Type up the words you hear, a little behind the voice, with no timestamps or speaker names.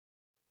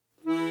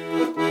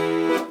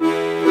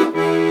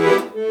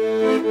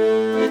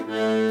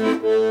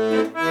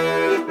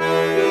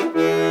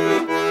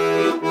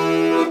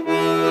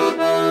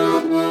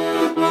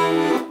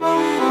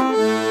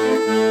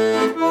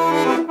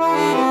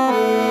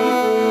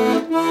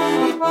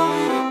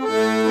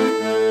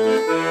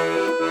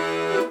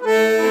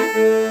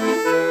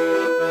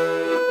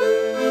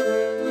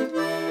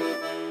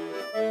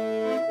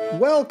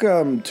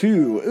Welcome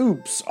to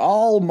Oops,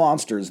 All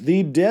Monsters,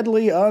 the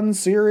deadly,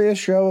 unserious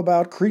show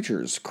about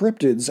creatures,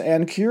 cryptids,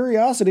 and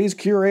curiosities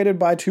curated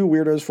by two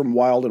weirdos from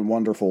wild and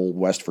wonderful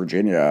West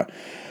Virginia.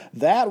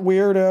 That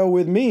weirdo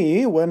with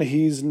me when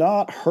he's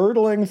not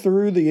hurtling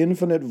through the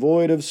infinite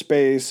void of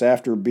space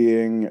after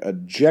being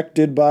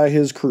ejected by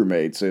his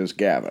crewmates is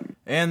Gavin.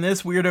 And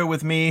this weirdo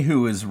with me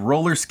who is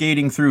roller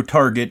skating through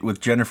Target with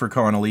Jennifer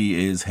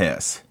Connelly is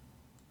Hess.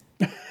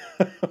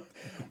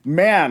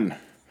 Man,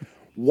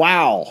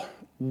 wow.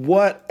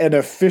 What an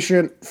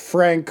efficient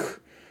Frank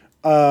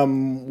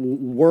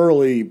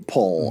Whirly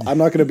pull. I'm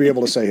not going to be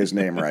able to say his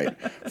name right.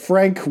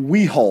 Frank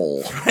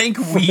Weehole. Frank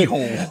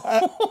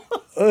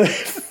Weehole.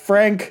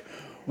 Frank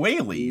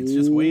Whaley. It's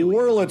just Whaley.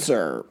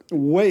 Wurlitzer.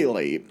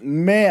 Whaley.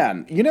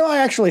 Man, you know, I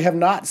actually have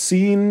not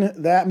seen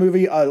that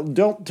movie.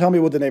 Don't tell me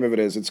what the name of it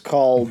is. It's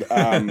called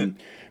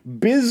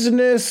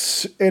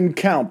Business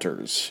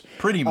Encounters.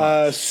 Pretty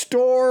much.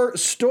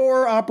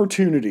 Store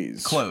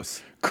opportunities.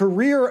 Close.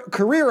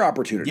 Career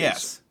opportunities.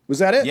 Yes. Was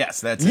that it?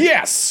 Yes, that's it.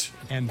 Yes!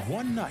 And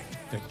one night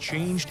that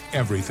changed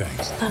everything.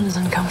 It's not as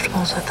uncomfortable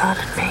as I thought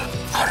it'd be.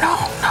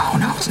 Oh,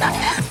 no, it's not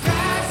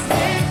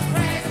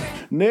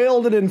that.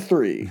 Nailed it in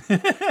 3.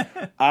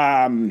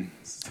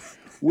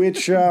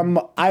 Which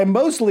I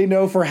mostly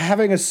know for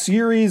having a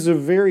series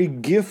of very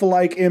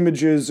GIF-like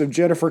images of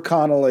Jennifer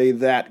Connelly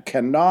that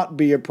cannot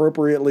be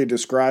appropriately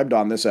described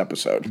on this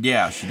episode.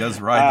 Yeah, she does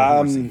ride the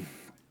horsey.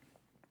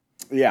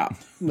 Yeah,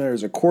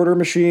 there's a quarter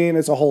machine.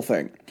 It's a whole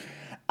thing.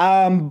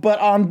 But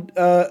on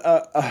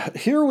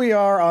here we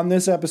are on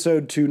this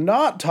episode to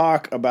not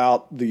talk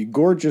about the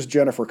gorgeous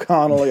Jennifer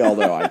Connelly,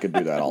 although I could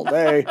do that all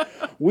day.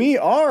 We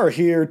are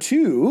here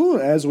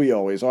to, as we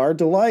always are,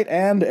 delight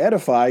and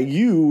edify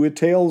you with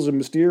tales of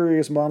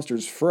mysterious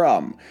monsters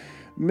from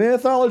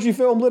mythology,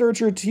 film,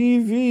 literature,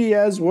 TV,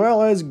 as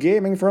well as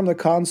gaming from the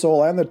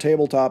console and the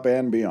tabletop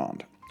and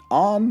beyond.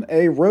 On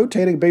a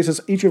rotating basis,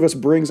 each of us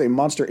brings a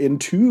monster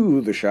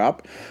into the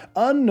shop,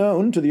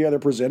 unknown to the other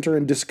presenter,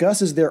 and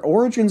discusses their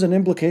origins and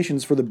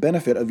implications for the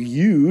benefit of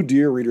you,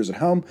 dear readers at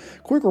home.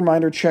 Quick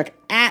reminder, check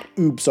at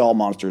Oops All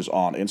Monsters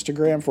on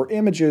Instagram for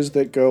images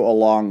that go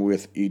along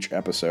with each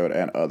episode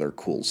and other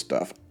cool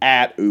stuff.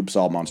 At Oops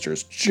All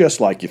Monsters,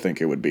 just like you think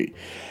it would be.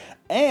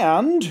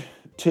 And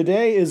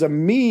today is a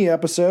me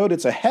episode.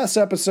 It's a Hess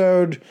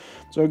episode.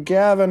 So,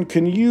 Gavin,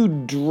 can you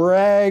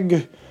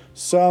drag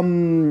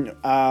some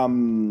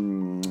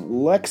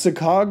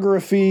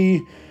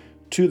lexicography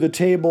to the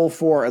table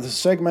for the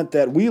segment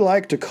that we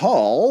like to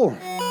call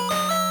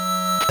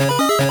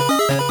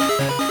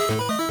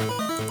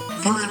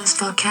Villainous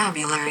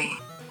vocabulary.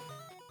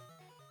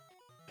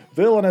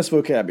 Villainous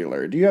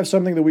vocabulary. Do you have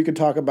something that we could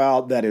talk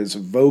about that is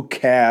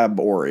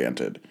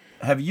vocab-oriented?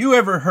 Have you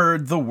ever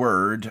heard the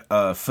word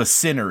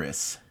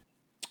Facinerous?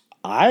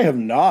 I have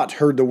not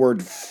heard the word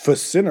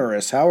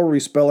Facinerous. How are we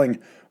spelling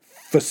Facinerous?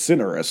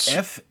 Facinorous.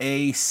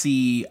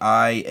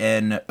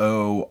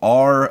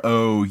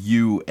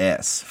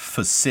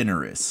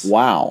 Facinerous.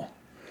 Wow.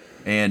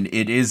 And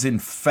it is, in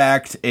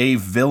fact, a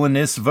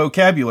villainous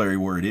vocabulary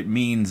word. It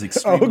means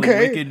extremely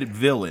wicked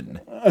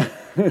villain.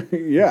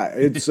 Yeah,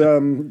 it's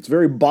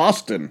very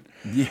Boston.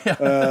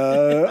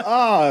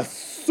 Yeah.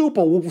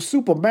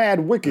 Super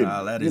mad wicked.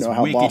 That is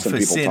how wicked Boston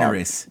people talk.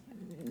 Facinerous.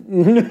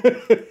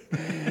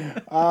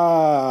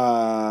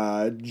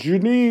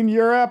 Janine,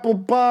 your apple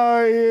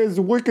pie is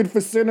wicked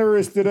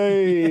Facinerous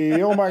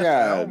today. Oh my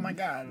god. Oh my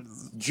god.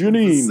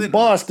 Janine,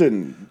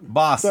 Boston. Boston.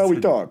 That's how we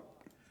talk.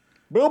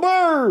 Bill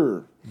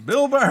Burr.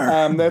 Bill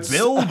Burr. That's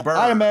Bill Burr.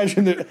 I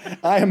imagine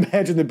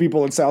that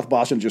people in South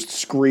Boston just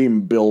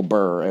scream Bill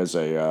Burr as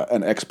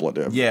an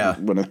expletive. Yeah.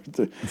 When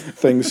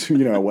things,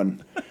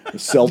 when the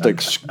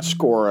Celtics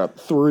score a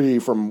 3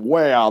 from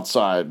way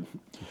outside.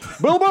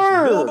 Bill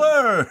Burr. Bill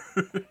Burr.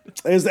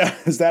 Is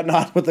that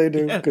not what they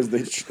do? Because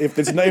if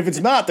it's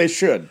not, they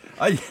should.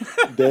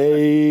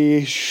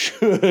 They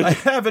should. I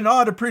have an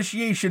odd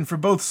appreciation for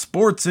both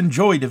sports and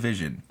Joy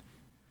Division.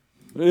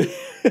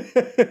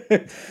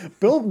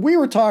 Bill, we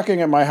were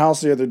talking at my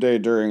house the other day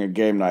during a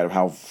game night of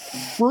how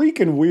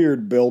freaking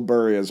weird Bill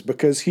Burr is,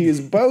 because he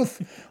is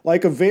both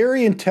like a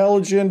very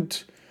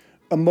intelligent,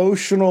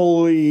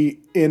 emotionally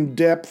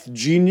in-depth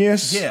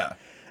genius,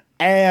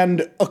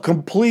 and a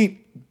complete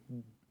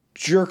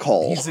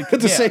jerkhole at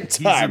the same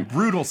time. He's a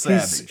brutal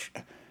savage.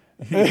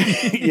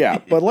 Yeah,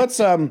 but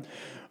let's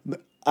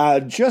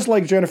just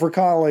like Jennifer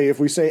Connelly, if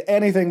we say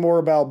anything more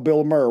about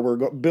Bill Burr,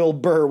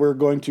 we're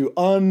going to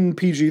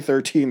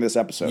un-PG-13 this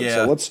episode.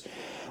 Yeah. So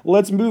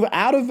let's move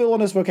out of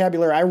villainous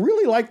vocabulary. I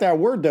really like that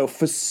word though,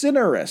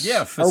 Facinerous.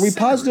 Yeah, Facinerous. Are we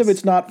positive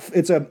it's not?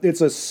 It's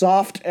a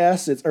soft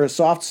S. Or a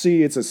soft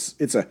C. It's a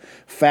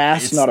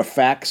fast, not a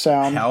fac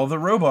sound. How the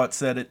robot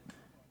said it.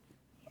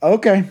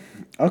 Okay,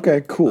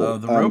 cool.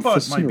 The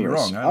robot might be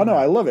wrong.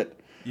 I love it.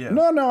 Yeah.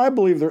 No, I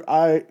believe there.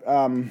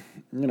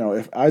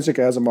 If Isaac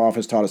Asimov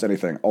has taught us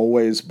anything,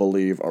 always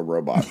believe a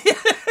robot.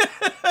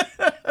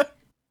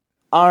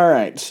 All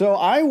right, so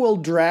I will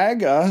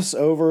drag us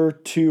over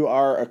to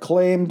our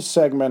acclaimed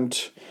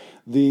segment,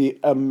 the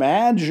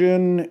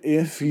Imagine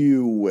If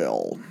You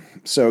Will.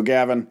 So,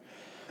 Gavin,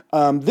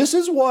 this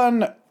is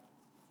one,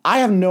 I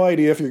have no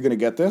idea if you're going to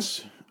get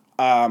this.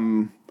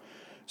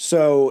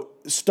 So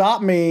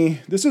stop me.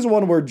 This is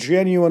one where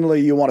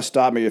genuinely you want to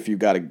stop me if you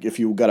got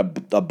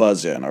a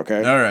buzz in,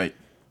 okay?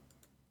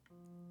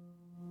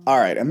 All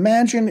right,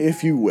 imagine,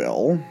 if you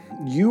will,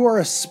 you are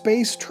a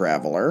space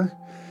traveler,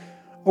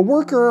 a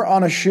worker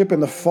on a ship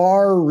in the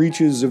far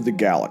reaches of the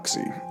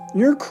galaxy.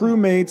 Your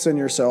crewmates and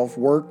yourself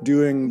work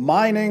doing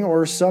mining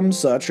or some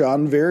such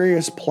on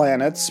various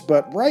planets,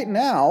 but right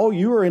now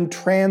you are in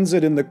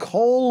transit in the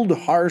cold,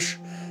 harsh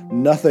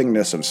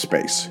nothingness of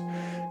space.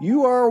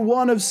 You are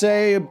one of,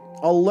 say,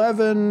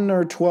 11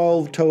 or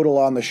 12 total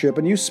on the ship,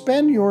 and you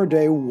spend your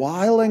day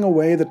whiling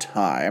away the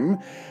time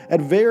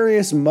at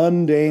various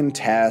mundane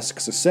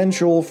tasks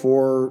essential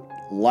for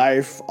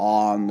life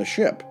on the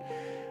ship.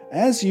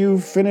 As you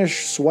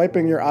finish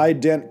swiping your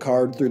ident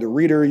card through the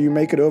reader, you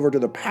make it over to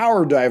the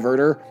power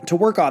diverter to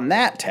work on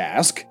that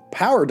task.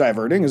 Power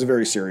diverting is a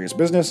very serious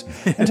business,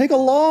 and take a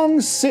long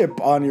sip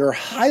on your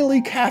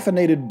highly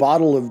caffeinated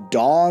bottle of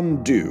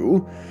Dawn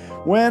Dew,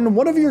 when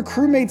one of your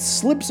crewmates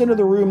slips into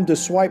the room to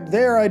swipe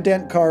their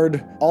ident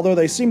card, although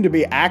they seem to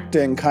be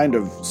acting kind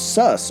of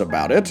sus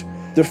about it.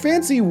 The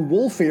fancy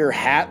wolf ear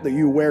hat that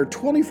you wear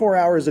 24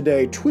 hours a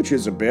day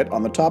twitches a bit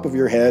on the top of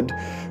your head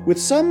with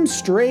some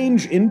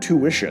strange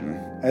intuition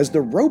as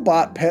the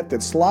robot pet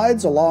that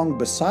slides along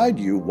beside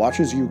you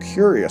watches you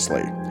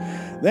curiously.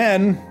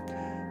 Then,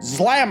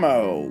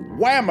 zlammo,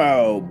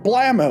 whammo,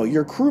 blammo,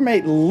 your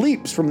crewmate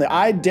leaps from the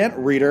ident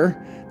reader,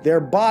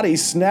 their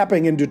bodies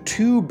snapping into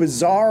two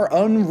bizarre,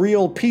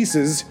 unreal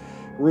pieces,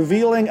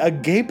 revealing a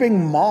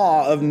gaping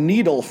maw of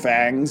needle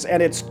fangs,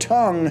 and its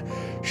tongue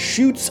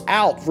shoots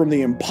out from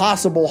the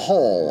impossible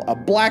hole. A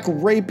black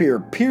rapier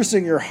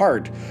piercing your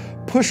heart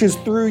pushes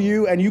through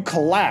you, and you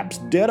collapse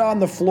dead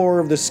on the floor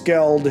of the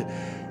skeld,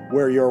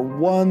 where your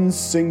one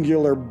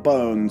singular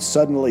bone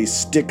suddenly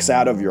sticks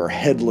out of your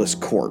headless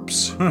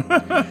corpse.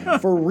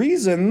 For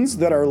reasons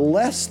that are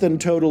less than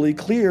totally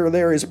clear,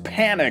 there is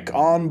panic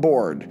on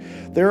board.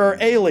 There are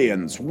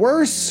aliens.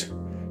 Worse,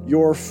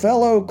 your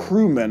fellow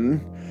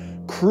crewmen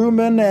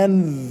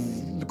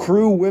and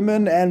crew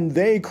women and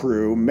they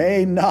crew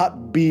may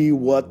not be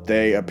what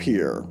they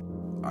appear.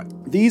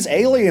 These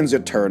aliens,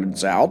 it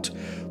turns out,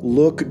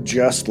 look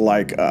just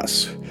like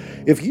us.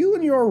 If you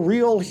and your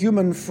real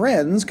human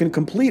friends can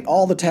complete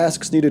all the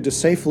tasks needed to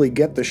safely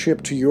get the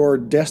ship to your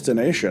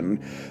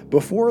destination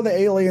before the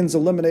aliens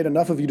eliminate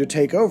enough of you to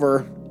take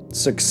over,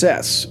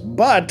 success.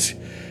 But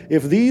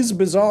if these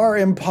bizarre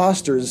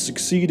imposters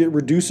succeed at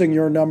reducing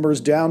your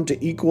numbers down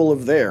to equal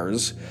of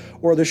theirs,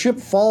 or the ship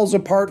falls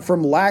apart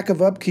from lack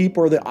of upkeep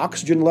or the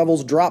oxygen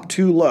levels drop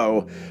too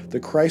low, the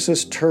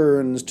crisis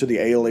turns to the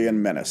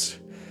alien menace.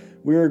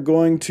 We're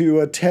going to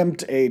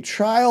attempt a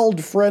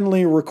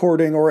child-friendly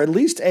recording, or at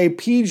least a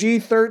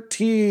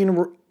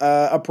PG-13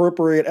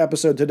 appropriate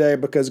episode today,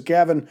 because,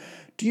 Gavin,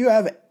 do you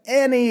have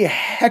any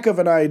heck of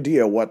an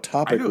idea what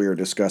topic we are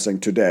discussing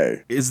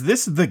today? Is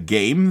this the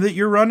game that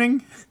you're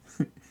running?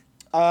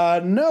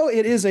 No,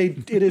 it is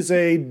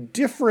a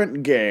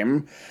different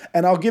game,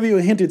 and I'll give you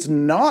a hint, it's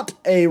not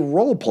a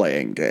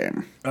role-playing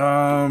game.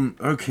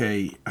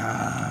 Okay.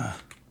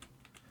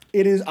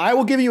 It is, I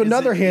will give you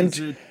another hint.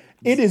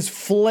 It is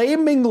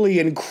flamingly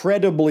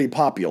incredibly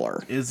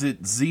popular. Is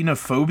it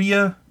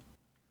Xenophobia?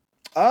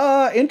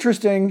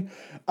 Interesting.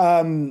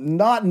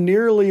 Not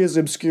nearly as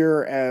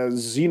obscure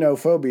as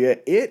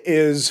Xenophobia. It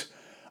is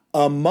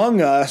Among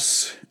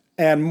Us,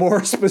 and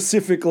more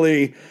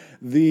specifically,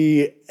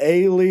 the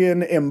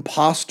alien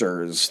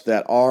imposters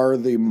that are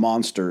the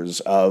monsters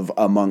of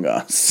Among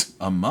Us.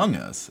 Among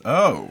Us?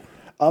 Oh.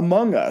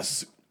 Among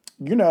Us.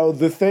 You know,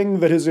 the thing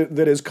that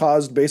has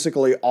caused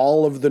basically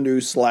all of the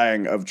new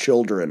slang of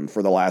children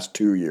for the last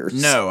 2 years.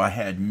 No, I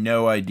had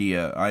no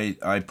idea.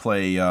 I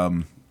play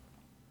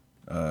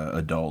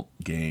adult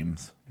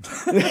games.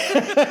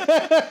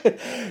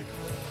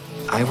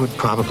 I would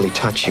probably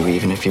touch you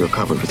even if you were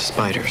covered with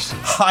spiders.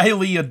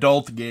 Highly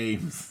adult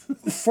games.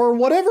 For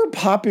whatever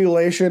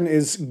population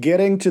is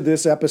getting to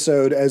this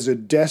episode as a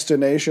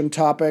destination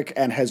topic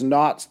and has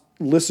not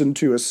listened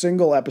to a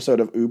single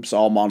episode of Oops,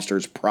 All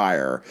Monsters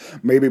prior,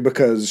 maybe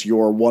because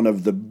you're one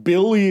of the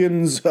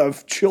billions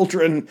of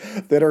children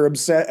that are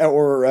obsessed,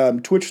 or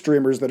Twitch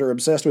streamers that are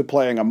obsessed with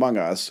playing Among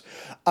Us,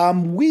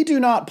 we do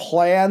not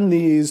plan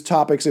these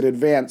topics in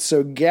advance,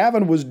 so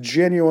Gavin was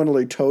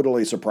genuinely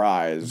totally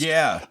surprised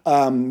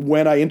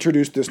when I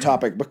introduced this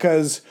topic,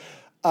 because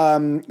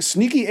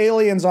sneaky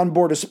aliens on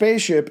board a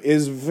spaceship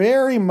is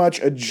very much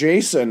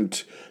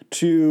adjacent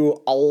to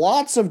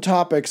lots of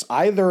topics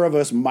either of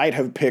us might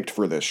have picked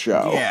for this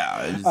show.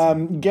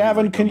 Yeah.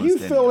 Gavin, can you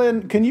fill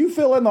in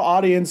the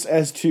audience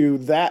as to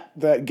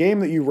that game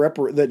that you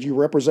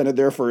represented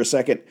there for a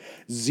second,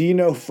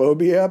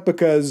 Xenophobia,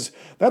 because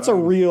that's a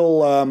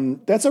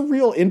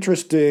real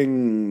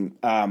interesting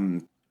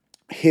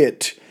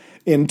hit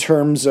in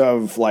terms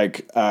of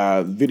like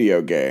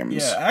video games.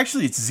 Yeah,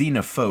 actually it's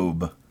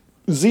Xenophobe.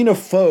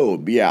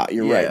 Xenophobe, yeah,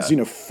 you're right.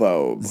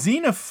 Xenophobe.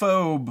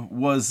 Xenophobe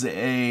was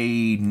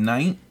a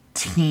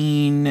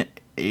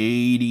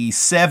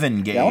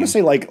 1987 game. Yeah, I want to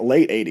say like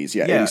late 80s.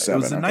 Yeah, 87. It was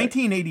a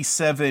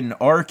 1987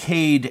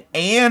 arcade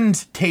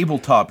and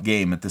tabletop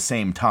game at the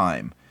same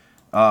time,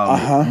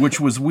 which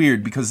was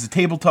weird because the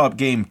tabletop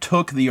game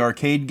took the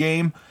arcade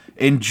game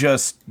and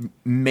just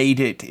made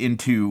it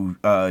into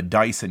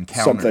dice and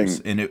counters,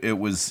 and it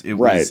was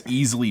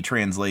easily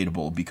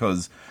translatable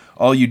because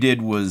all you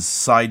did was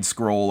side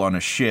scroll on a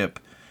ship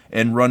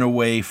and run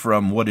away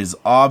from what is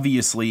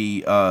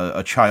obviously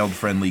a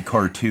child-friendly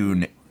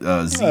cartoon,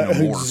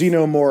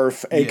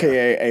 Xenomorph,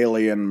 a.k.a.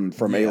 Alien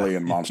from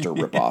Alien Monster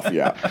ripoff,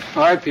 yeah.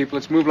 All right, people,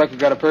 let's move like we've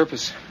got a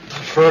purpose.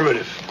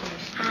 Affirmative.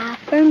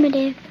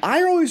 Affirmative.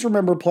 I always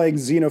remember playing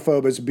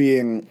Xenophobe as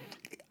being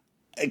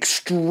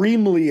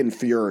extremely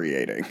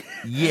infuriating.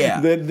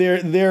 Yeah.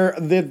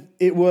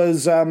 It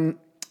was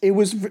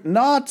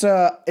not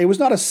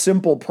a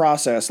simple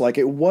process. Like,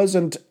 it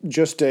wasn't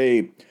just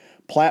a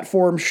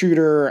platform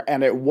shooter,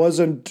 and it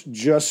wasn't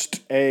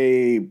just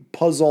a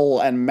puzzle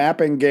and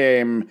mapping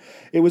game.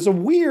 It was a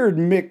weird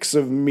mix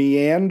of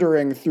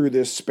meandering through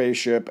this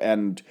spaceship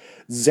and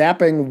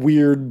zapping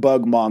weird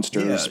bug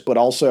monsters, but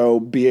also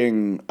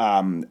being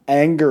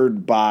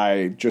angered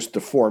by just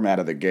the format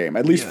of the game,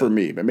 at least for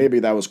me. But maybe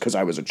that was because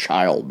I was a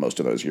child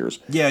most of those years.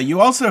 Yeah, you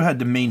also had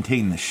to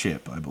maintain the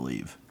ship, I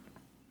believe.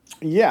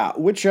 Yeah,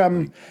 which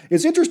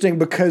is interesting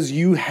because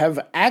you have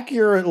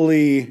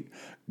accurately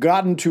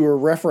gotten to a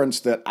reference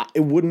that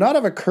it would not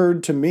have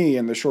occurred to me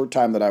in the short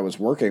time that I was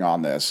working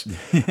on this.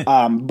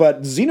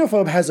 But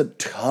Xenophobe has a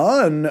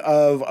ton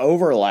of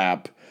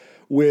overlap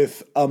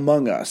with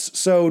Among Us.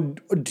 So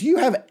do you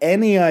have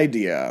any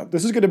idea?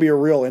 This is going to be a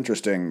real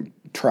interesting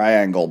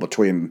triangle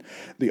between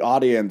the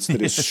audience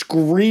that is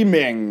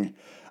screaming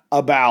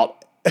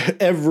about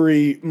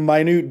every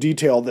minute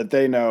detail that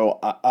they know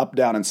up,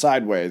 down, and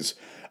sideways.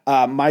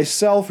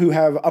 Myself, who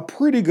have a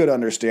pretty good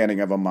understanding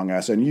of Among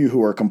Us, and you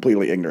who are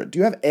completely ignorant. Do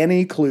you have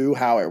any clue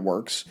how it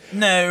works?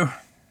 No.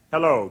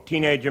 Hello,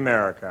 Teenage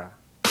America.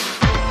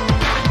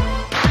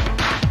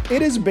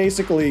 It is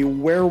basically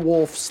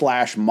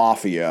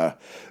werewolf/mafia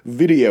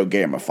video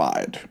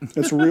gamified.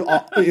 It's real.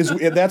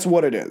 That's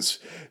what it is.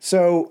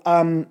 So,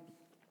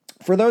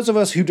 for those of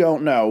us who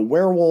don't know,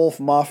 Werewolf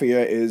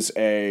Mafia is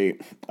a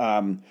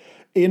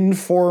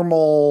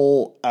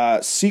informal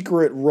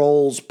secret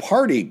roles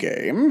party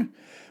game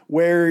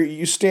where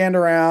you stand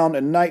around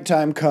and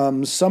nighttime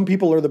comes. Some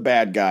people are the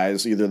bad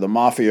guys, either the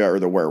mafia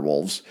or the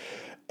werewolves,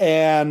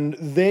 and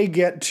they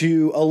get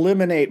to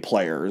eliminate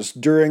players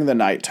during the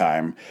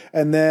nighttime.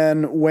 And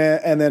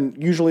then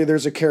usually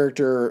there's a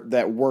character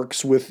that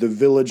works with the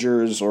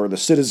villagers or the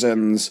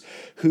citizens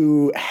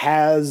who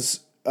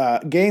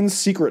gains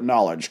secret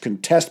knowledge, can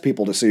test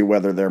people to see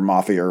whether they're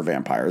mafia or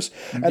vampires.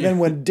 And then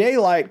when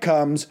daylight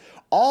comes,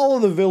 all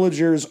of the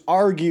villagers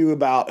argue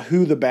about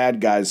who the bad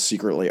guys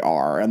secretly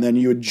are, and then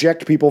you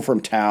eject people from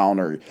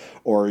town,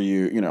 or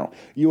you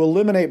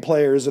eliminate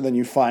players, and then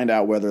you find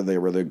out whether they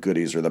were the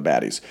goodies or the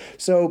baddies.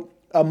 So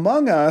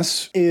Among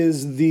Us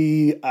is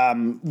the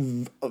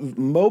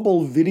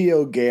mobile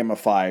video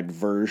gamified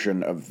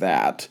version of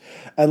that.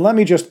 And let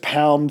me just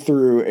pound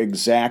through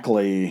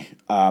exactly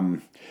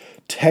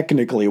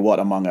technically what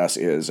Among Us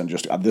is, and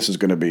just this is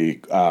going to be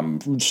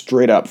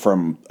straight up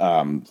from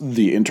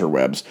the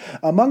interwebs.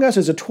 Among Us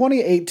is a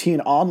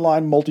 2018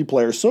 online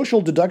multiplayer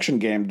social deduction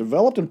game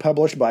developed and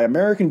published by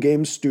American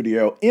game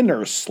studio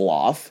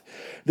Innersloth.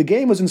 The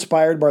game was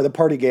inspired by the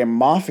party game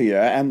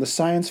Mafia and the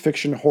science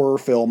fiction horror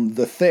film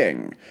The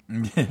Thing.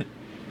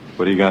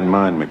 What do you got in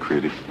mind,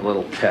 McCready? A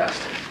little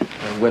test.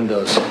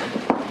 Windows.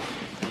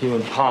 You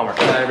and Palmer,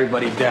 tie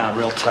everybody down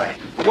real tight.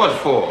 What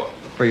for?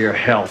 For your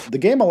health. The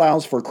game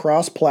allows for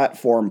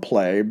cross-platform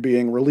play,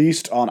 being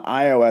released on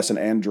iOS and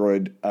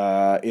Android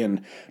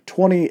in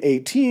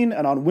 2018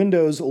 and on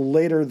Windows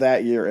later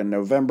that year in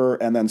November,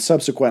 and then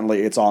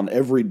subsequently it's on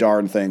every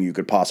darn thing you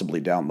could possibly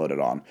download it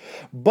on.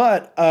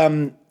 But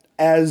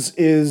as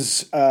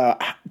is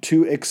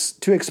to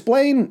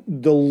explain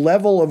the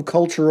level of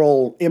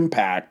cultural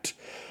impact,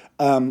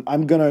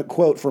 I'm going to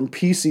quote from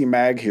PC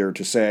Mag here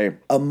to say,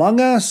 Among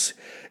Us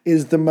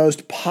is the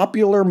most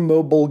popular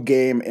mobile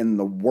game in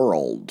the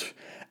world.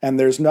 And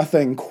there's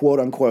nothing,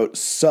 quote-unquote,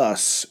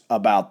 sus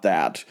about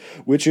that,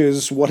 which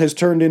is what has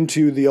turned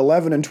into the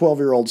 11 and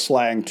 12-year-old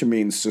slang to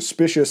mean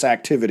suspicious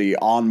activity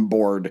on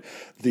board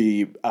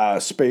the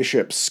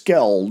spaceship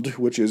Skeld,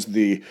 which is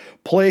the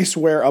place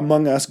where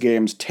Among Us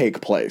games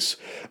take place.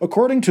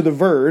 According to The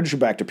Verge,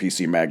 back to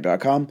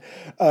PCMag.com,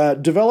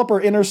 developer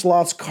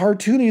Innersloth's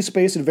cartoony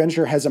space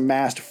adventure has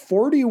amassed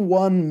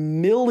 41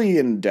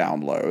 million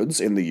downloads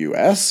in the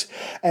US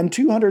and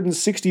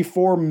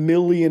 264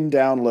 million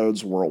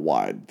downloads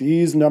worldwide.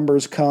 These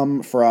numbers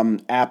come from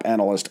app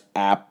analyst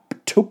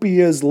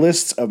Apptopia's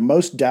lists of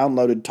most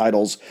downloaded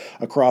titles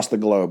across the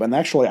globe. And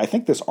actually, I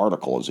think this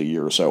article is a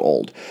year or so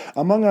old.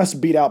 Among Us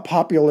beat out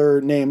popular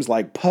names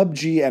like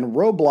PUBG and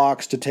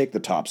Roblox to take the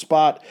top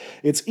spot.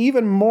 It's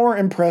even more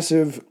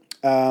impressive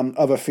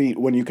of a feat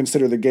when you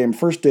consider the game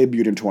first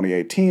debuted in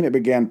 2018. It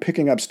began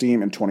picking up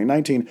steam in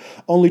 2019,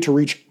 only to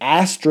reach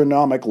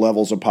astronomical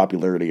levels of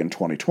popularity in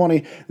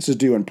 2020. This is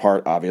due in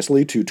part,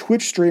 obviously, to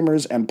Twitch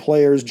streamers and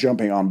players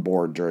jumping on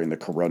board during the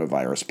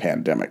coronavirus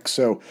pandemic.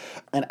 So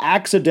an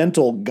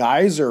accidental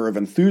geyser of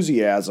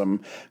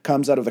enthusiasm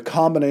comes out of the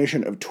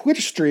combination of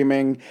Twitch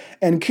streaming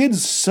and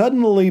kids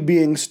suddenly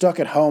being stuck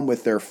at home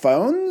with their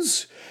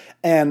phones,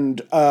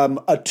 and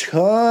a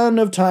ton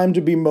of time to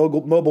be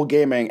mobile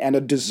gaming, and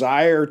a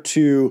desire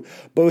to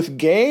both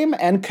game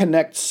and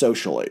connect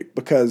socially,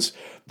 because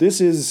this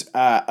is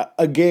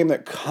a game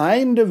that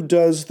kind of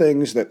does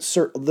things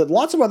that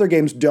lots of other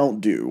games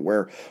don't do,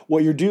 where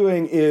what you're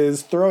doing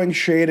is throwing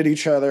shade at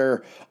each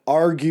other,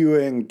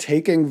 arguing,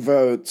 taking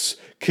votes,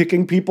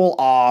 kicking people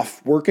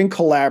off, working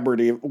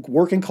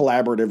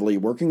collaboratively,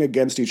 working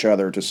against each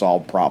other to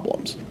solve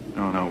problems.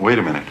 No, wait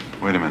a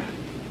minute.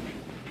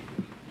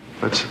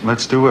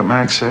 Let's do what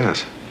Max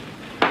says.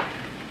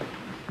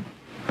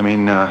 I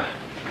mean,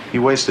 he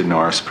wasted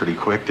Norris pretty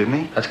quick,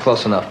 didn't he? That's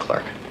close enough,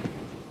 Clark.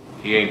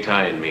 He ain't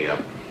tying me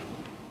up.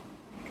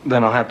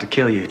 Then I'll have to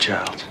kill you,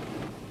 Childs.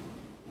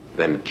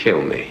 Then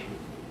kill me.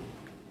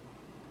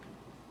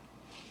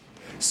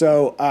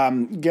 So,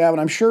 Gavin,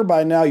 I'm sure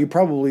by now you've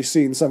probably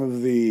seen some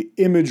of the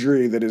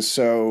imagery that is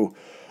so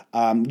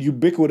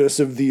ubiquitous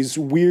of these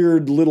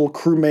weird little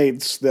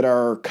crewmates that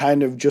are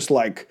kind of just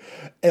like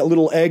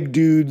little egg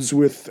dudes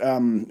with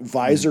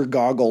visor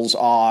goggles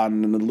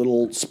on and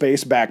little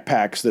space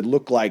backpacks that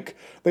look like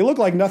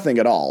nothing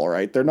at all,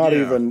 right? They're not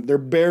they're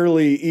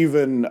barely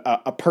even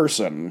a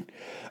person.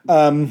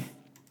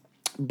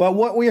 But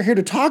what we are here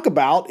to talk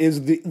about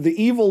is the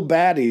evil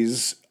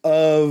baddies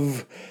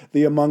of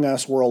the Among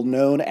Us world,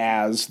 known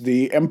as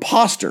the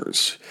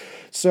imposters.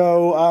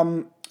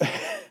 So,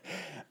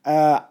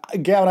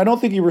 Gavin, I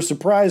don't think you were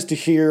surprised to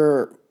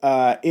hear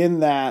in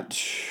that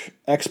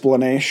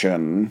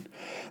explanation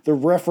the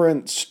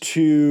reference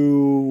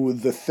to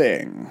The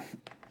Thing.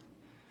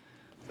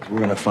 We're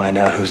going to find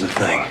out who's the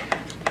Thing.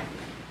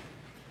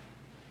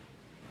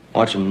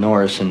 Watching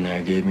Norris in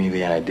there gave me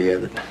the idea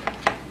that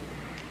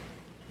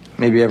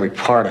maybe every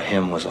part of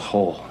him was a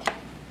whole.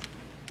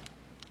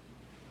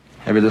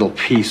 Every little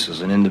piece was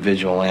an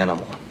individual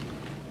animal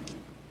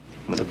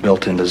with a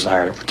built-in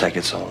desire to protect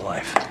its own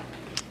life.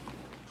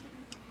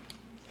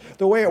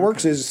 The way it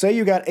works is, say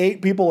you got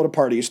 8 people at a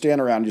party, you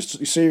stand around, you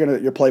say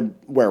you play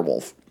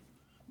werewolf.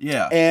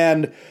 Yeah.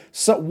 And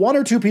so 1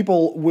 or 2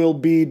 people will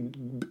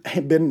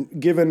been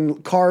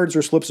given cards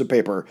or slips of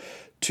paper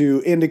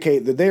to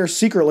indicate that they are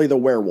secretly the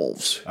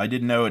werewolves. I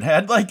didn't know it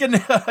had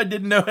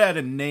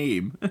a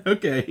name.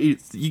 Okay,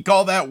 you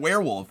call that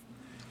werewolf.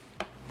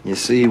 You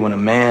see, when a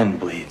man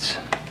bleeds,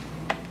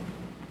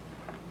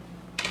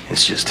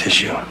 it's just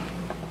tissue.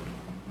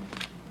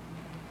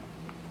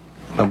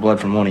 The blood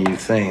from one of you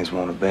things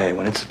won't obey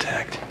when it's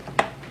attacked.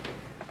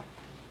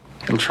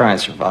 It'll try and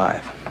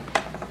survive.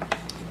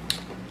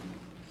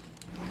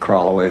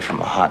 Crawl away from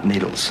a hot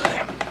needle,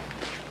 say.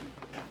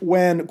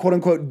 When,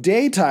 quote-unquote,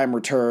 daytime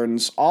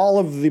returns, all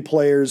of the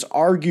players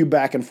argue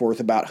back and forth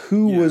about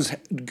who was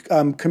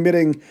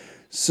committing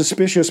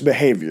suspicious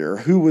behavior,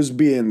 who was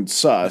being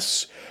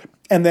sus,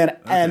 and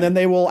then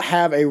they will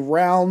have a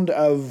round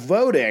of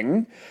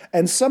voting,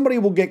 and somebody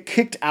will get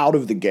kicked out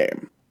of the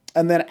game.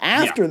 And then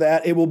after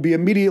that, it will be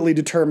immediately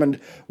determined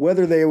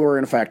whether they were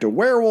in fact a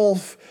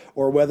werewolf,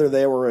 or whether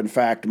they were in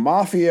fact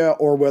mafia,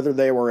 or whether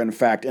they were in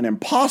fact an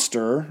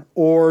imposter,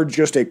 or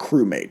just a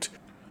crewmate.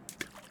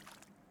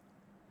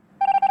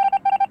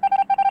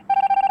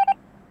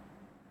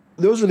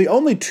 Those are the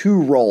only 2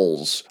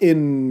 roles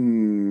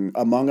in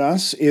Among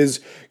Us. Is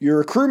you're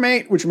a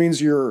crewmate, which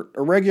means you're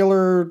a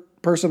regular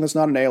person that's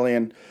not an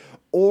alien,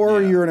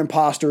 or you're an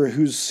imposter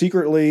who's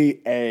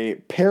secretly a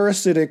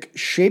parasitic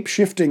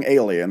shape-shifting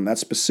alien.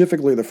 That's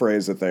specifically the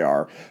phrase that they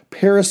are.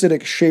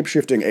 Parasitic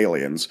shape-shifting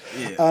aliens.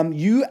 Yeah.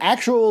 You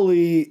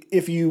actually,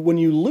 when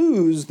you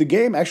lose, the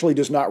game actually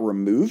does not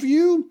remove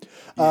you.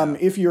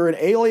 If you're an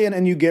alien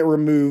and you get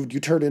removed, you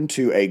turn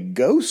into a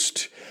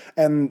ghost.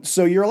 And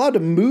so you're allowed to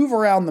move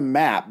around the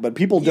map, but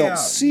people don't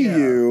see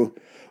you.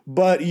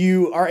 But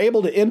you are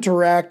able to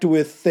interact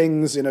with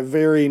things in a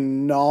very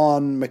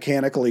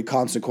non-mechanically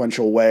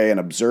consequential way and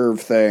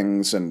observe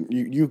things, and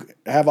you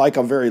have like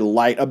a very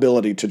light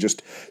ability to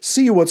just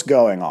see what's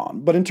going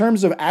on. But in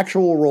terms of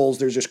actual roles,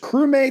 there's just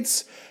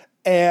crewmates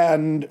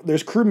and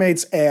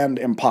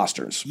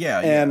imposters.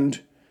 And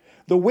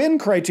the win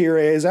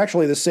criteria is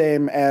actually the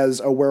same as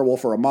a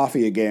werewolf or a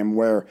mafia game,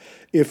 where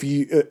if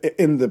you,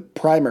 in the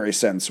primary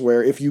sense,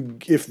 where if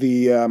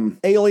the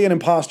alien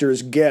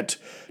imposters get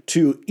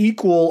to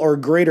equal or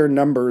greater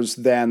numbers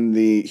than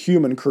the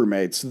human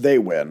crewmates, they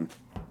win.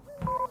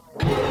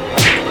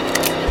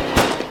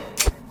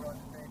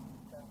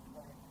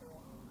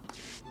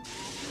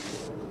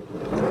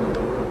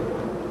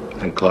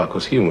 And Clark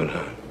was human,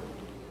 huh?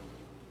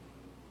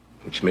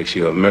 Which makes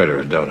you a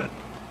murderer, don't it?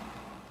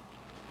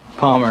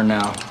 Palmer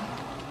now.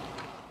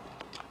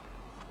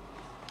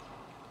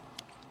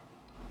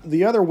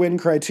 the other win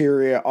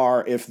criteria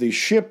are if the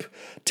ship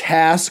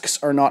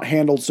tasks are not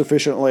handled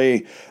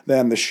sufficiently,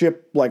 then the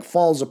ship like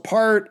falls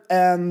apart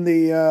and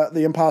the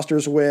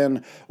imposters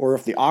win, or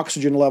if the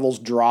oxygen levels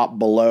drop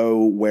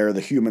below where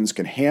the humans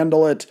can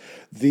handle it,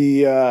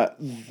 the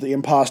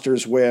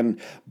imposters win.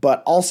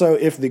 But also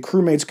if the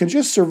crewmates can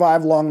just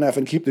survive long enough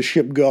and keep the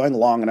ship going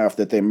long enough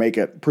that they make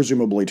it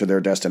presumably to their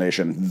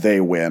destination,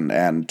 they win.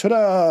 And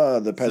ta-da,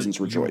 the peasants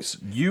rejoice.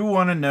 You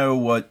want to know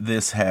what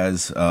this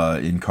has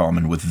in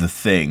common with The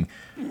Thing?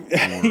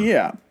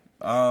 Yeah.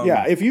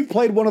 Yeah, if you've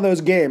played one of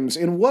those games,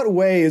 in what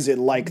way is it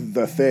like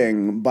The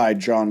Thing by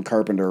John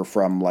Carpenter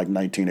from like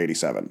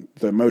 1987,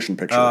 the motion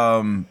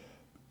picture?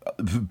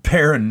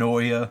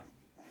 Paranoia.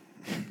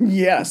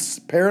 Yes,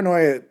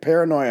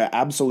 paranoia,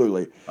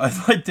 absolutely.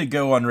 I'd like to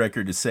go on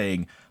record as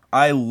saying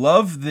I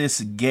love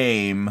this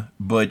game,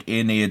 but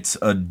in its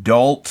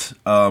adult,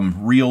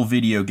 real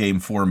video game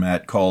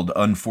format called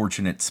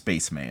Unfortunate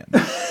Spaceman.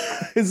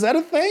 Is that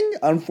a thing?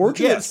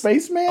 Unfortunate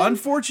Spaceman?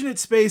 Unfortunate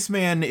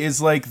Spaceman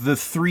is like the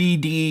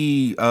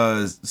 3D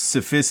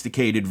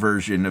sophisticated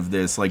version of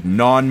this, like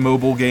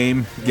non-mobile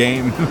game.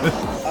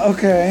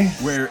 Okay.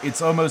 Where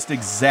it's almost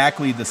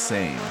exactly the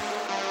same.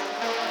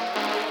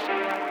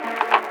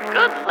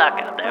 Good luck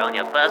out there on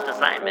your first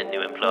assignment,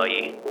 new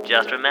employee.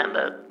 Just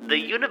remember, the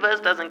universe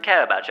doesn't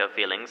care about your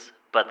feelings,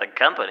 but the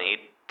company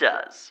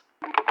does.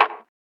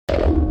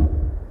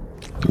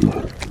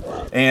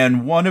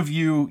 And one of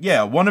you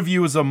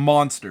is a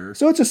monster.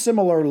 So it's a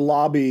similar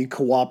lobby,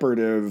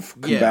 cooperative,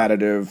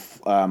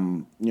 combative,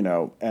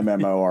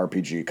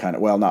 MMORPG kind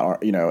of. Well,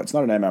 not it's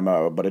not an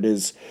MMO, but it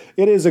is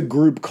a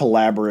group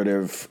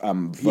collaborative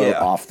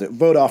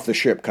vote off the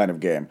ship kind of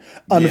game.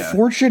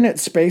 Unfortunate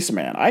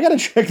Spaceman. I gotta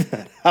check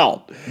that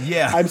out.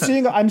 Yeah,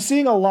 I'm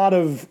seeing a lot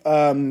of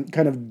kind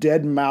of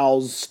Dead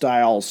Mouse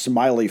style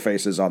smiley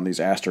faces on these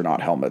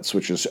astronaut helmets,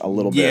 which is a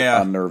little bit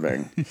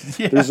unnerving.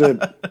 There's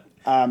a.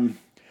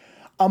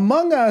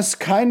 Among Us,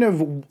 kind of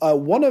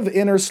one of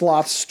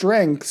Innersloth's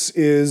strengths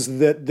is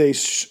that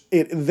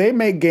they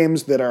make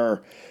games that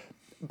are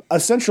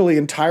essentially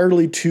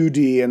entirely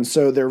 2D, and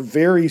so they're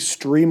very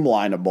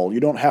streamlinable. You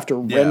don't have to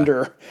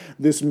render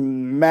this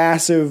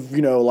massive,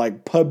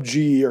 like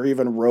PUBG or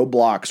even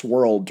Roblox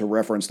world, to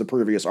reference the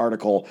previous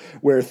article,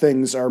 where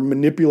things are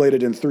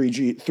manipulated in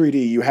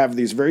 3D. You have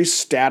these very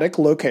static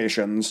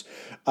locations,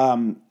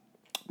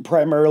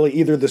 primarily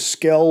either the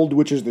Skeld,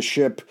 which is the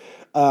ship,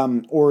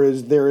 or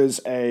there is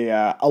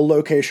a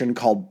location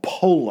called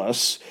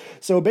Polis.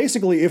 So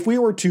basically, if we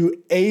were to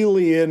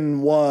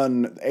Alien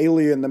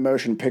the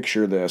motion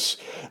picture this,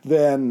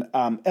 then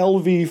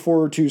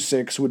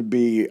LV-426 would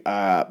be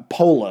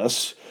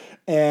Polis,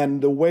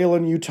 and the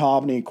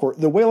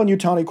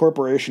Weyland-Yutani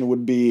Corporation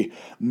would be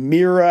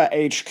Mira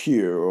HQ,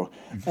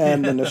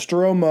 and the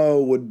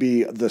Nostromo would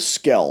be the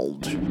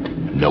Skeld.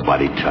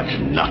 Nobody touched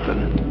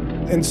nothing.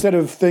 Instead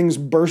of things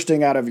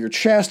bursting out of your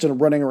chest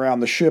and running around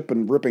the ship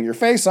and ripping your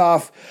face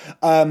off,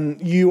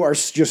 you are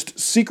just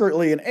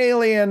secretly an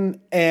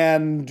alien,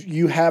 and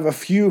you have a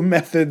few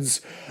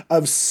methods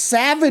of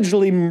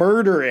savagely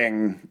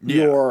murdering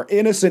your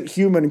innocent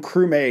human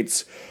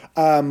crewmates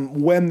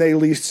when they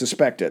least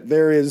suspect it.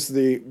 There is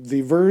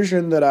the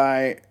version that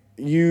I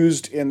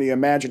used in the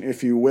Imagine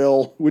If You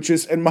Will, which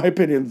is, in my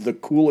opinion, the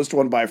coolest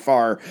one by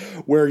far,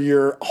 where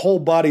your whole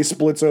body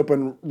splits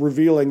open,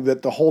 revealing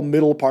that the whole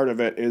middle part of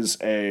it is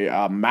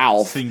a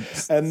mouth,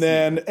 and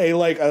then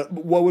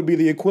what would be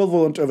the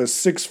equivalent of a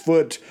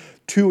 6-foot,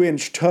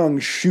 2-inch tongue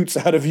shoots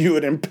out of you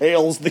and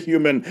impales the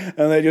human,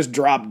 and they just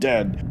drop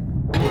dead.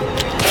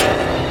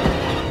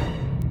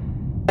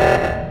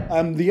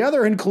 The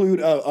other include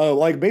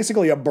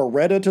basically a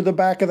Beretta to the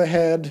back of the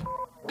head.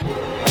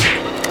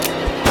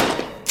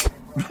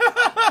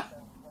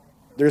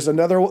 There's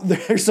another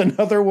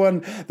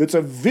one that's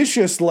a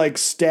vicious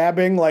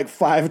stabbing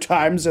 5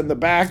 times in the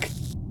back.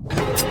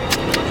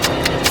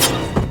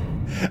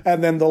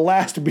 And then the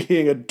last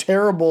being a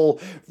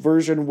terrible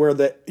version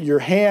where your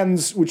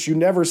hands, which you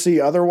never see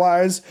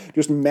otherwise,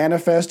 just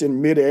manifest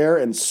in midair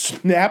and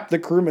snap the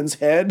crewman's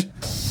head.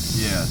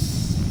 Yeah.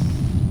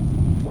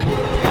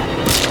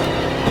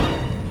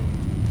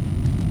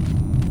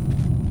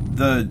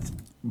 The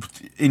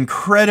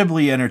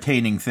incredibly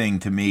entertaining thing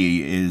to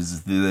me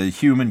is the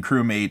human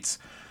crewmates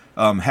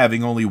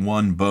having only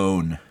one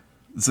bone.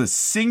 It's a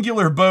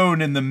singular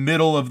bone in the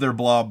middle of their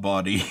blob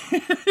body.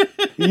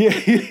 Yeah,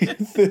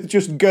 it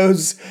just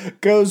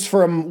goes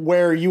from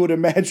where you would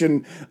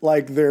imagine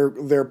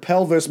their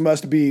pelvis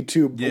must be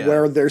to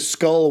where their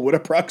skull would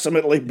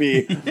approximately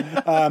be,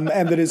 and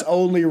that is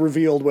only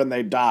revealed when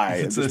they die.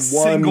 It's a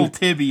single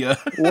tibia.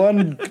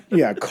 One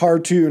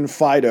cartoon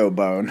Fido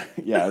bone.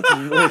 Yeah. It's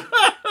really...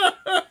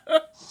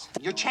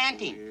 You're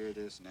chanting.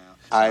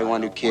 I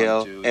want to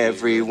kill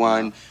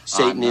everyone.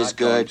 Satan is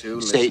good.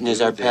 Satan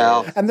is our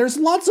pal. And there's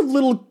lots of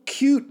little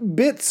cute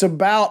bits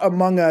about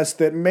Among Us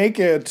that make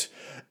it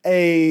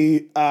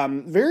a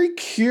very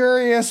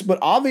curious but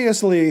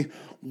obviously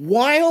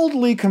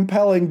wildly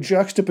compelling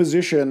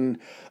juxtaposition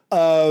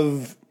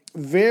of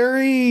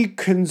very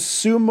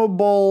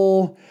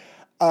consumable,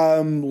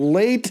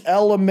 late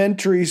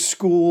elementary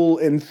school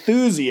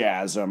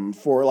enthusiasm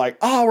for like,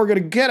 oh, we're gonna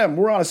get him.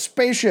 We're on a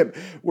spaceship.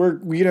 We're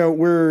gonna,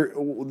 you're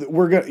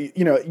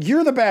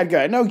the bad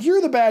guy. No,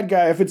 you're the bad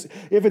guy. If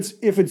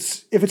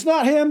it's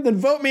not him, then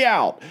vote me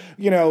out.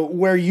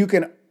 Where you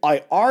can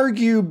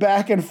argue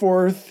back and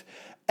forth,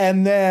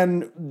 and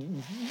then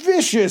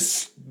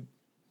vicious,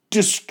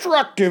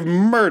 destructive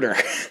murder,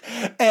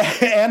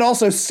 and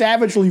also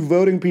savagely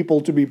voting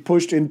people to be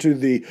pushed into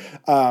the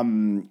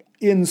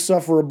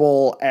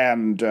insufferable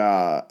and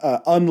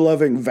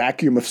unloving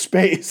vacuum of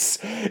space,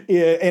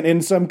 and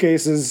in some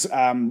cases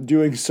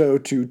doing so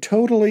to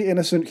totally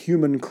innocent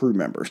human crew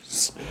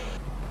members.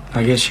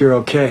 I guess you're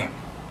okay.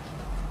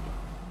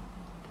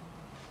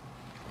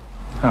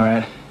 All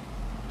right,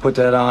 put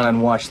that on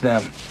and watch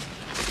them.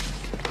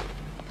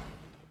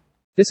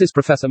 This is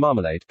Professor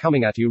Marmalade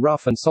coming at you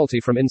rough and salty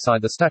from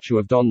inside the statue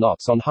of Don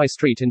Knotts on High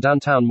Street in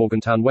downtown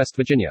Morgantown, West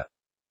Virginia.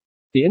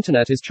 The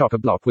internet is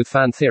chock-a-block with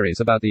fan theories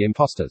about the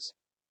imposters.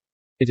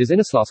 It is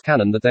Innisla's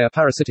canon that they are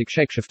parasitic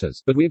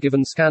shapeshifters, but we are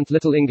given scant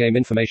little in-game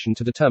information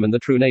to determine the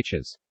true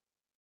natures.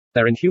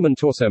 Their inhuman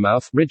torso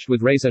mouth, ridged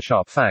with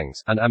razor-sharp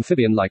fangs, and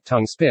amphibian-like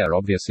tongue spear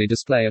obviously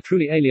display a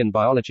truly alien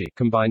biology,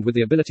 combined with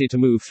the ability to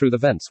move through the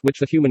vents, which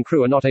the human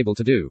crew are not able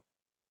to do.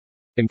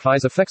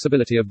 Implies a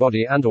flexibility of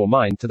body and or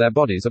mind to their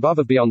bodies above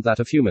and beyond that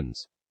of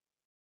humans.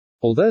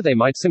 Although they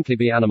might simply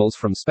be animals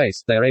from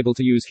space, they are able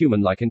to use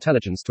human-like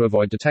intelligence to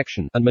avoid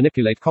detection, and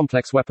manipulate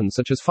complex weapons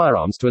such as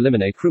firearms to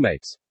eliminate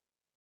crewmates.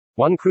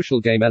 One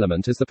crucial game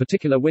element is the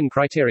particular win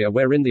criteria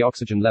wherein the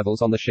oxygen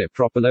levels on the ship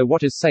drop below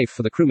what is safe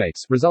for the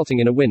crewmates, resulting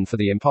in a win for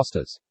the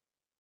imposters.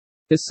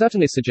 This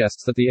certainly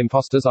suggests that the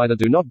imposters either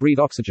do not breathe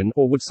oxygen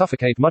or would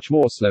suffocate much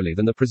more slowly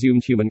than the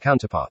presumed human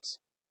counterparts.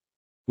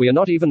 We are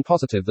not even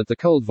positive that the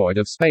cold void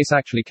of space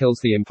actually kills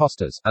the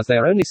imposters, as they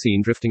are only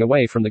seen drifting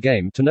away from the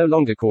game to no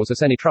longer cause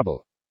us any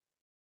trouble.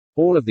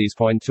 All of these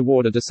point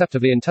toward a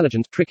deceptively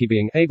intelligent, tricky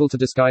being able to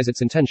disguise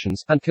its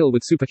intentions, and kill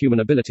with superhuman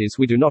abilities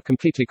we do not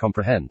completely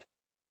comprehend.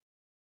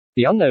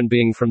 The unknown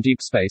being from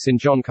deep space in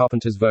John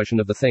Carpenter's version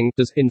of The Thing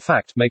does, in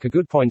fact, make a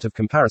good point of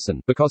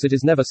comparison, because it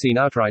is never seen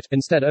outright,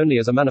 instead only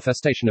as a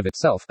manifestation of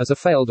itself, as a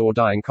failed or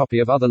dying copy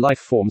of other life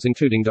forms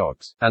including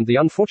dogs, and the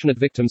unfortunate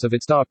victims of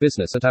its dark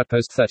business at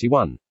Outpost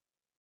 31.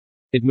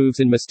 It moves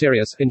in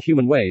mysterious,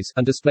 inhuman ways,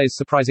 and displays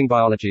surprising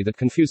biology that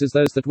confuses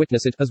those that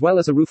witness it, as well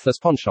as a ruthless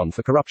penchant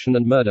for corruption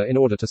and murder in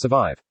order to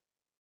survive.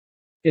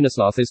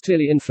 Innisla's is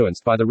clearly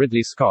influenced by the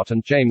Ridley Scott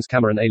and James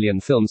Cameron Alien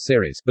film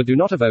series, but do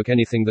not evoke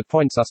anything that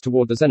points us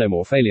toward the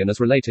xenomorph alien as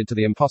related to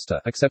the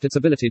imposter, except its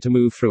ability to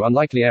move through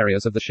unlikely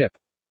areas of the ship.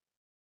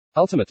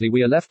 Ultimately,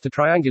 we are left to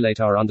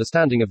triangulate our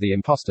understanding of the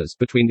imposters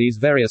between these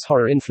various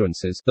horror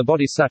influences, the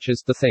body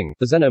snatchers, the thing,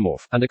 the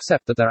xenomorph, and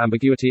accept that their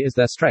ambiguity is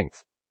their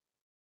strength.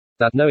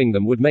 That knowing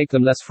them would make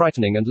them less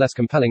frightening and less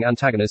compelling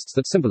antagonists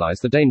that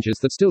symbolize the dangers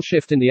that still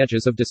shift in the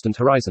edges of distant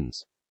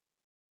horizons.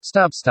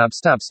 Stab, stab,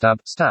 stab, stab,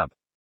 stab.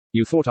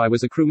 You thought I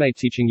was a crewmate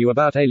teaching you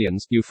about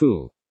aliens, you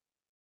fool.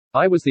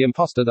 I was the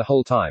imposter the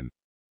whole time.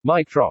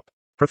 Mic drop.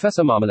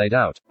 Professor Marmalade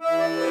out.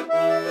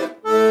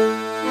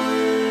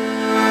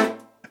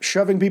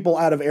 Shoving people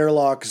out of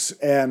airlocks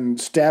and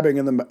stabbing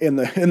in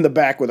the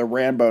back with a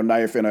Rambo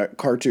knife in a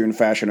cartoon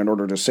fashion in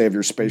order to save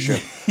your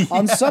spaceship. Yeah.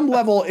 On some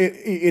level,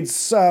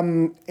 it's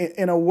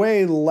in a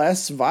way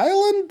less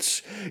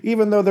violent,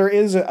 even though there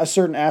is a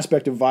certain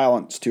aspect of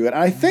violence to it.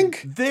 And I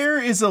think there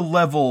is a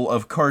level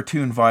of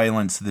cartoon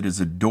violence that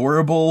is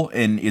adorable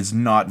and is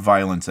not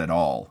violence at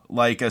all.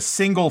 Like a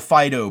single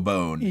Fido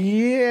bone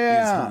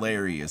is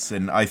hilarious,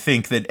 and I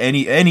think that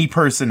any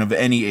person of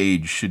any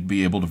age should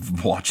be able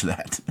to watch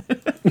that.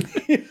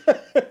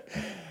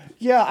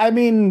 Yeah, I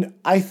mean,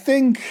 I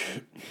think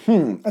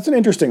that's an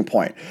interesting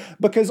point,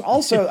 because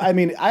also, I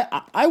mean,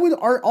 I would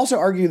also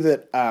argue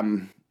that I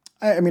mean,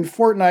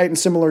 Fortnite and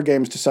similar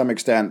games to some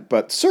extent,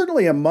 but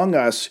certainly Among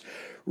Us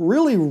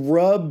really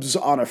rubs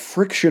on a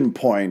friction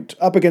point,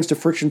 up against a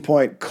friction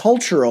point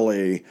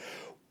culturally,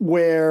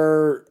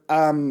 where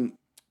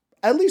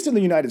at least in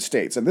the United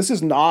States, and this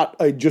is not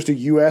just a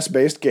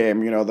US-based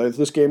game,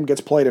 this game gets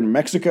played in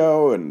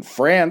Mexico and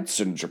France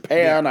and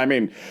Japan. Yeah. I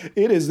mean,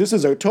 this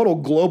is a total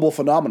global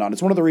phenomenon.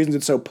 It's one of the reasons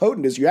it's so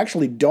potent is you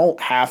actually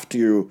don't have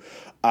to,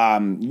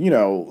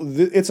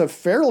 it's a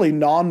fairly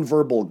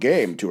non-verbal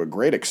game to a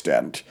great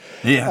extent.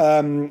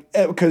 Yeah.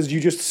 Because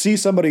you just see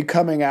somebody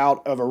coming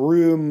out of a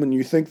room and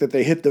you think that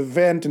they hit the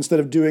vent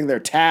instead of doing their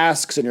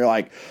tasks, and you're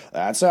like,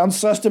 that sounds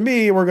sus to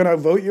me, we're going to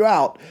vote you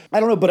out. I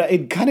don't know, but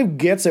it kind of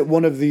gets at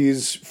one of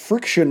these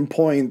friction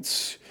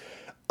points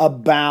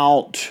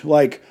about,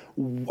 like,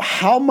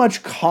 how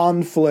much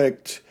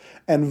conflict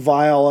and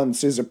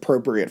violence is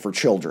appropriate for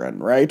children,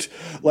 right?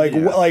 Like,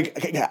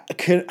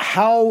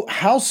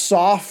 how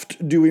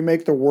soft do we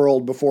make the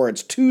world before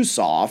it's too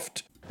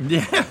soft?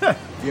 Yeah,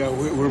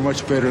 we're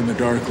much better in the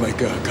dark, like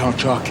Count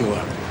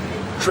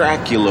Chocula.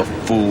 Dracula,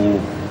 fool.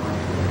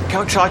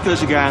 Count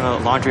Chocula's a guy in a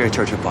laundry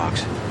detergent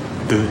box.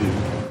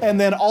 And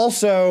then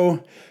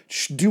also,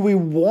 do we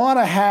want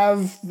to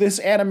have this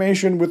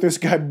animation with this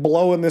guy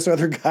blowing this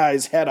other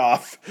guy's head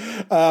off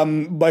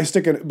by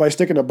sticking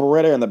a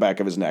Beretta in the back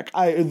of his neck?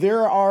 I'm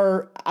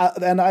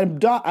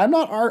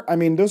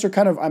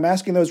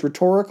asking those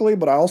rhetorically,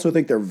 but I also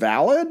think they're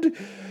valid.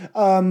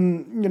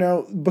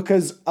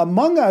 Because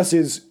Among Us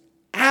is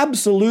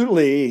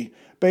absolutely,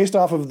 based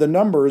off of the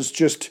numbers,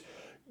 just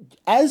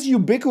as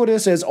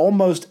ubiquitous as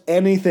almost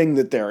anything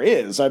that there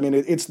is. I mean,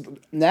 it's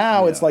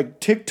like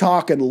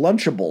TikTok and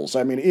Lunchables.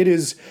 I mean, it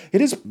has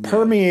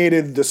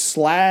permeated the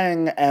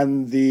slang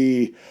and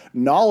the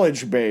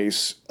knowledge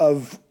base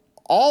of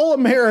all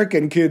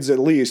American kids, at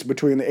least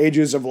between the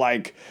ages of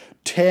like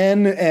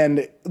 10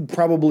 and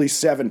probably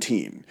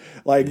 17.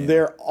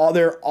 They're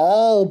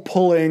all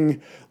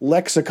pulling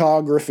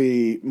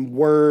lexicography,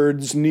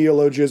 words,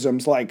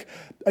 neologisms. Like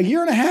a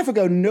year and a half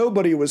ago,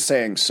 nobody was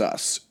saying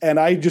sus, and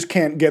I just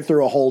can't get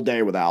through a whole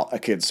day without a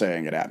kid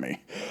saying it at me.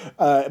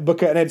 And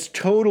it's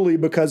totally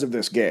because of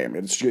this game.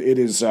 It's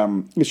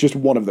just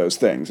one of those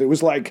things. It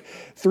was like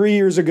 3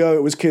 years ago,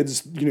 it was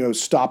kids,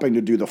 stopping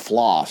to do the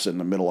floss in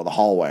the middle of the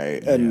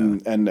hallway,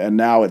 and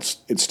now it's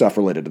stuff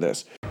related to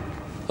this.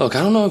 Look,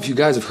 I don't know if you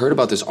guys have heard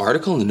about this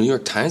article in the New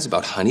York Times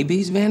about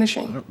honeybees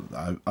vanishing.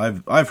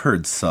 I've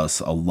heard sus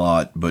a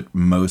lot, but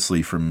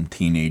mostly from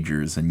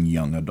teenagers and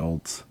young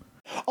adults.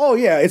 Oh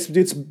yeah,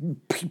 it's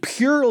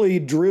purely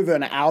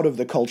driven out of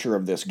the culture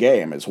of this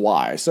game is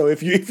why. So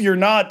if you're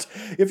not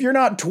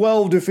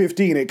 12 to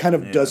 15, it kind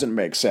of doesn't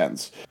make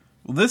sense.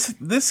 Well,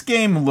 this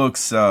game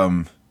looks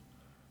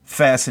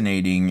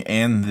fascinating,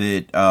 and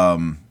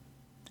that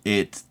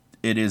it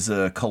is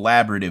a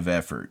collaborative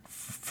effort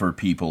for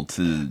people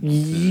to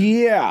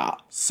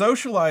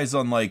socialize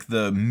on like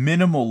the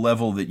minimal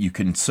level that you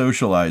can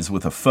socialize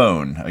with a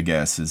phone, I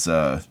guess, is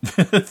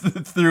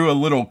through a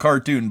little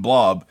cartoon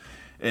blob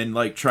and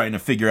like trying to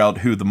figure out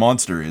who the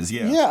monster is.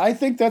 Yeah, I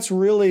think that's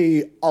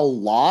really a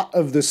lot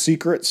of the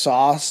secret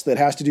sauce that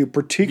has to do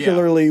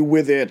particularly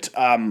with it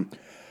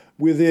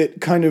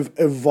kind of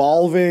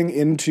evolving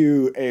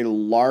into a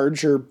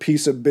larger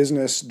piece of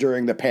business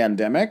during the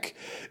pandemic,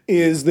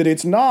 is that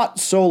it's not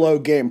solo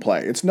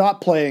gameplay. It's not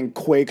playing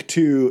Quake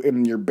 2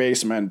 in your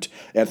basement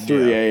at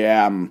 3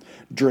 a.m.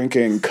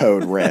 drinking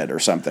Code Red or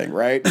something,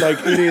 right? Like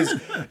it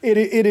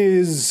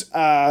is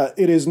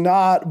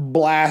not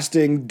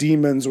blasting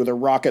demons with a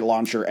rocket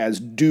launcher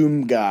as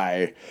Doom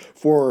Guy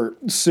for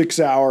 6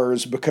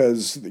 hours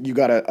because you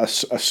got a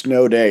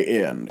snow day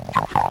in.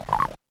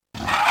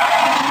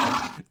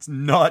 It's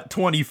not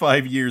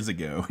 25 years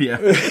ago. Yeah.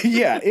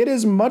 Yeah, it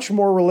is much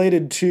more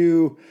related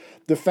to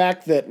the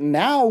fact that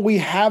now we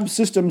have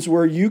systems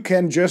where you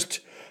can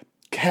just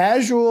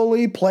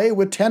casually play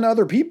with 10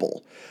 other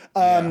people.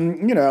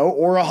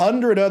 Or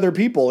 100 other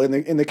people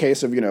in the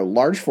case of,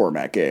 large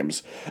format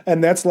games.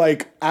 And that's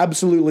like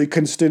absolutely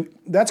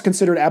that's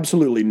considered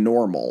absolutely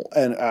normal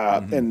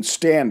and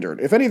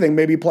standard. If anything,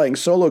 maybe playing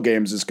solo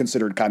games is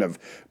considered kind of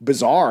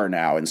bizarre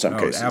now in some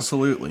cases.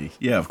 Absolutely.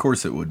 Yeah, of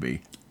course it would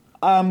be.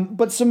 And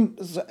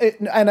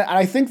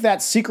I think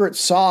that secret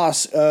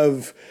sauce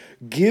of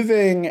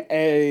giving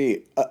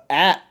a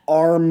at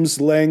arm's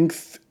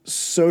length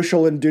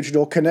social and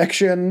digital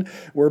connection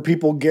where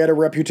people get a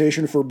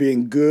reputation for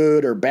being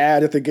good or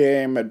bad at the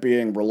game, at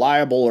being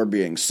reliable or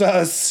being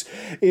sus,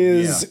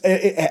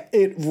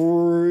 it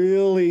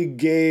really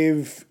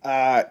gave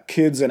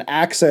kids an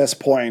access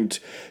point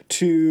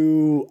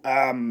to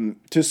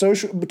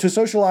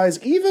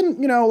socialize,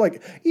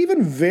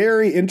 even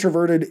very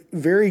introverted,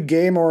 very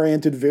game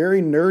oriented,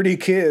 very nerdy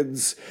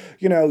kids.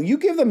 You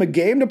give them a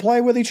game to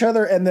play with each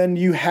other, and then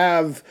you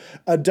have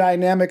a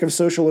dynamic of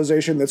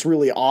socialization that's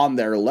really on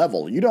their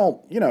level. You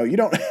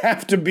don't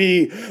have to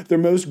be the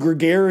most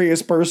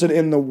gregarious person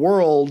in the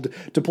world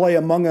to play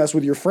Among Us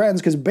with your friends,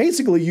 because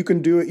basically you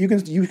can do it.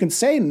 You can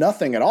say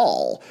nothing at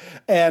all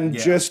and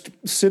just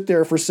sit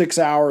there for 6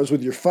 hours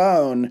with your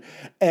phone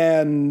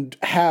and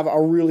have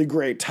a really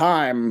great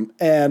time.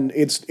 And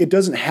it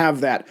doesn't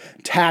have that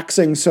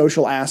taxing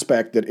social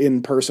aspect that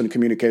in-person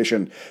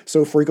communication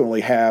so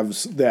frequently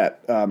has, that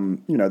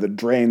that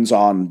drains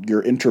on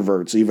your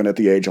introverts even at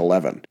the age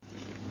 11.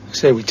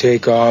 Say we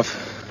take off,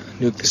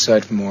 nuke the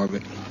site from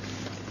orbit.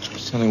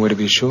 It's the only way to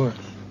be sure.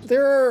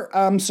 There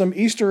are some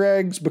Easter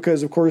eggs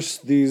because, of course,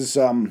 these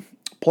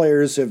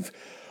players have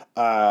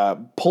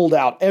pulled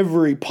out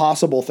every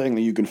possible thing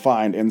that you can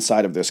find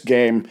inside of this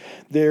game.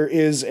 There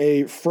is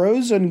a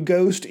frozen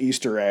ghost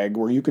Easter egg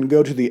where you can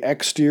go to the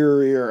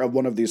exterior of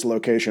one of these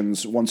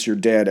locations once you're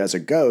dead as a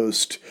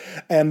ghost,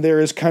 and there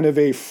is kind of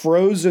a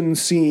frozen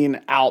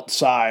scene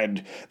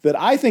outside that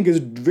I think is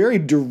very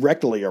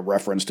directly a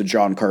reference to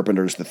John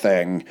Carpenter's The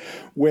Thing,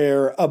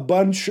 where a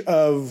bunch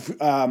of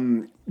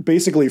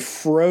basically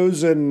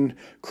frozen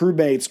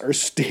crewmates are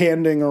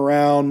standing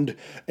around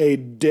a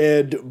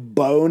dead,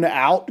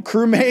 bone-out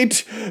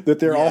crewmate that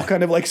they're all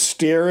kind of like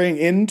staring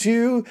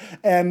into.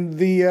 And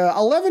the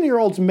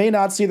 11-year-olds may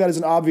not see that as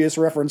an obvious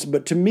reference,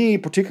 but to me,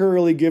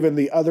 particularly given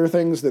the other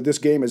things that this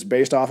game is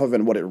based off of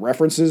and what it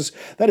references,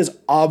 that is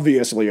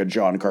obviously a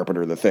John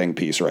Carpenter The Thing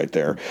piece right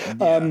there.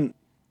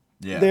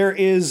 There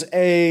is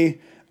a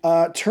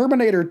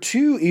Terminator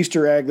 2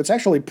 Easter egg that's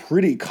actually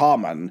pretty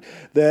common,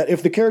 that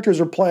if the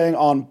characters are playing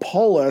on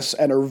Polis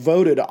and are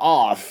voted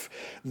off,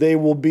 they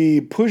will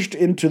be pushed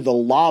into the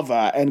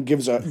lava and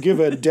give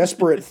a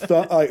desperate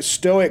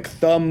stoic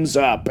thumbs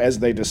up as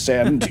they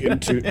descend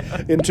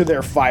into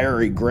their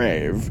fiery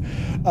grave.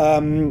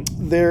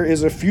 There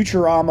is a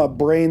Futurama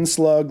brain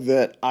slug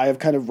that I have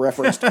kind of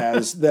referenced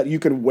as that you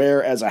can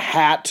wear as a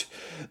hat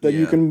that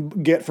you can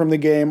get from the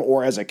game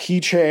or as a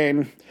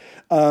keychain.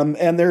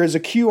 And there is a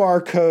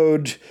QR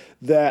code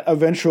that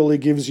eventually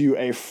gives you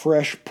a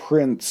Fresh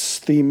Prince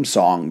theme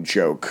song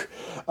joke,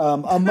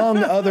 among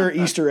other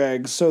Easter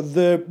eggs. So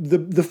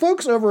the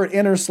folks over at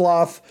Inner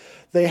Sloth,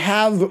 they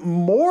have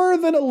more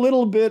than a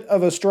little bit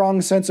of a strong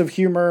sense of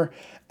humor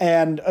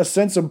and a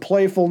sense of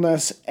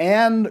playfulness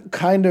and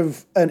kind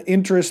of an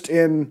interest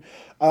in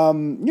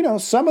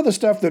some of the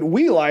stuff that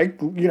we like,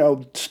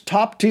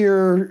 top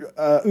tier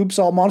Oops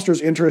All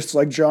Monsters interests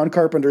like John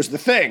Carpenter's The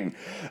Thing,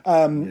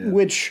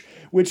 which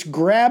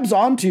grabs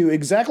onto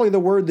exactly the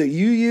word that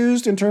you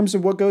used in terms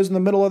of what goes in the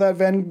middle of that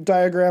Venn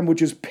diagram,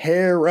 which is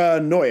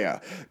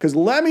paranoia. Because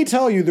let me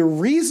tell you, the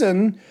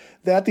reason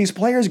that these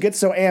players get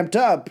so amped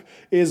up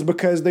is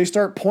because they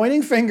start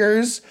pointing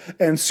fingers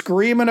and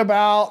screaming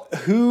about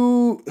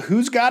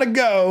who's got to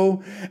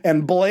go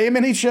and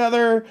blaming each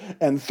other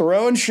and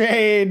throwing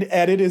shade,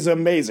 and it is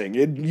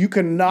amazing. You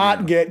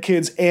cannot get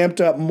kids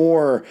amped up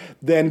more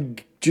than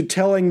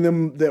telling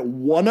them that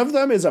one of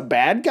them is a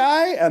bad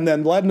guy and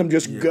then letting them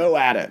just go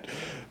at it.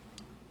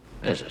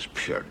 This is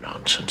pure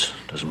nonsense.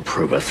 Doesn't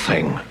prove a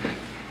thing.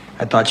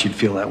 I thought you'd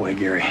feel that way,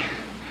 Gary.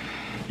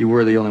 You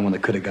were the only one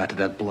that could have got to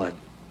that blood.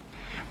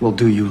 We'll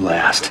do you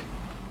last.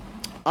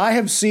 I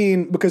have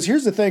seen, because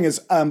here's the thing is,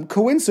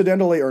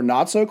 coincidentally or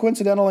not so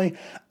coincidentally,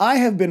 I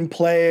have been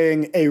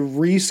playing a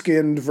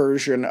reskinned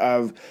version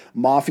of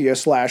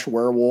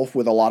Mafia/Werewolf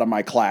with a lot of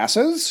my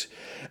classes.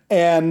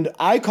 And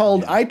I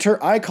called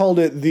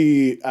it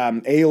the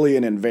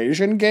Alien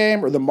Invasion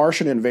game, or the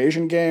Martian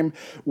Invasion game,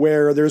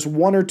 where there's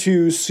one or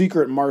two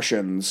secret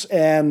Martians.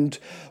 And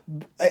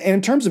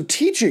in terms of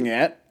teaching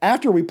it,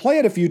 after we play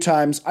it a few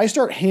times, I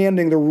start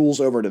handing the rules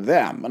over to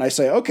them. And I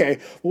say, okay,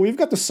 well, we've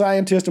got the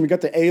scientist and we've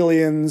got the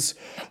aliens.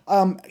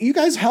 You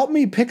guys help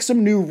me pick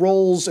some new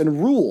roles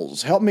and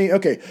rules. Help me,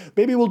 okay,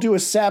 maybe we'll do a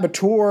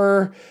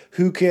saboteur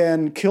who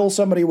can kill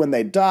somebody when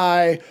they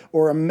die,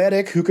 or a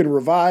medic who can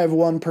revive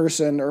one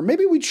person, or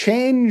maybe we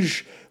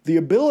change the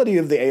ability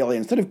of the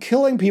alien. Instead of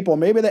killing people,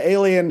 maybe the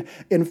alien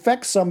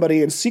infects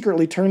somebody and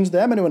secretly turns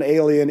them into an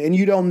alien, and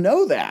you don't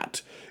know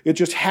that. It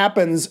just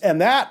happens,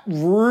 and that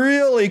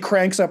really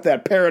cranks up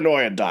that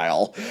paranoia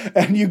dial,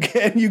 and you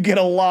get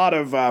a lot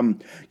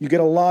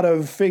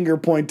of finger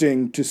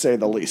pointing, to say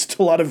the least,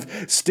 a lot of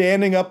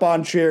standing up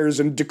on chairs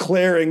and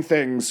declaring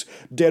things,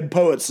 Dead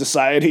Poets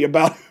Society,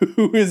 about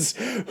who's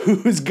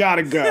got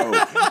to go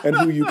and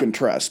who you can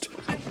trust.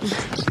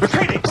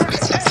 Retreating!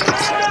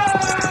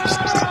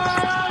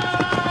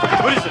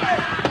 What is it?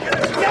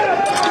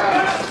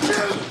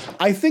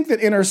 I think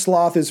that Inner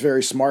Sloth is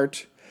very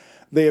smart.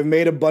 They have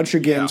made a bunch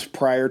of games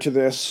prior to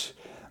this.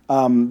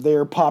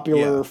 They're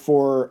popular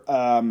for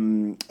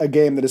a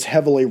game that is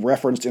heavily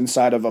referenced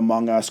inside of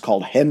Among Us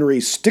called Henry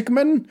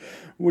Stickmin,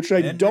 which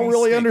I don't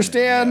really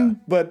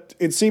understand, but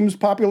it seems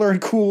popular and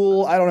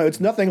cool. I don't know. It's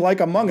nothing like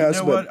Among Us,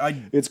 but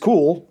it's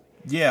cool.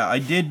 Yeah, I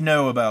did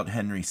know about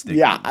Henry Stickmin.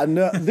 Yeah,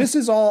 this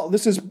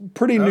is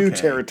pretty new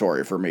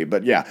territory for me,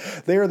 but yeah,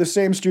 they are the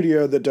same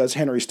studio that does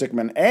Henry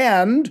Stickmin.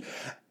 And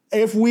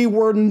if we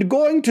were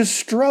going to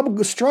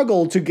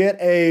struggle to get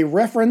a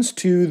reference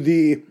to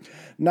the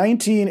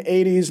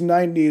 1980s,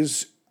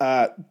 90s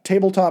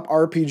tabletop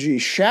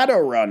RPG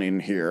Shadowrun in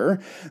here,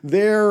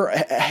 their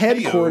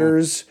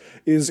headquarters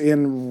is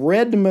in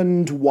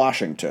Redmond,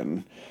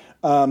 Washington,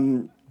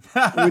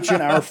 which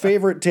in our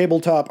favorite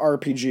tabletop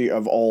RPG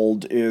of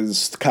old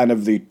is kind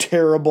of the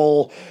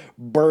terrible,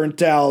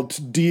 burnt-out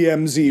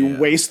DMZ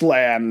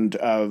wasteland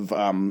of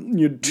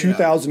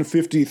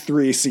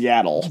 2053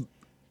 Seattle.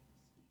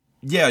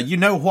 Yeah, you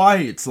know why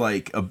it's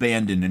like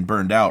abandoned and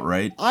burned out,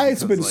 right?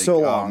 It's been so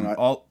long.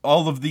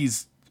 All of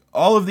these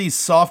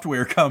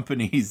software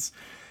companies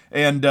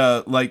and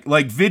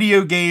like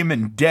video game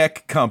and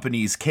deck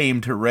companies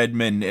came to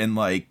Redmond, and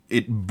like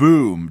it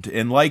boomed,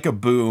 and like a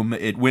boom,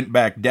 it went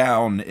back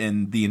down,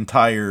 and the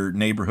entire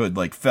neighborhood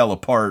like fell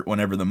apart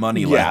whenever the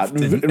money left.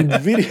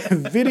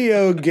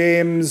 Video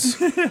games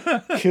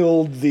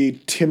killed the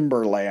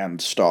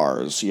Timberland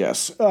stars.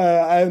 Yes,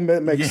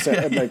 it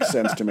makes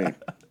sense to me.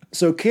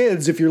 So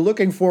kids, if you're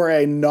looking for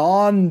a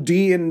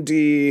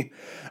non-D&D,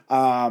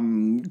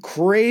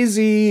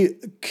 crazy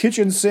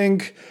kitchen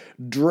sink,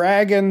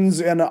 dragons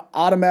and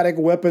automatic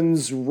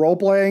weapons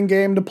role-playing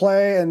game to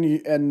play,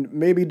 and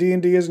maybe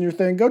D&D isn't your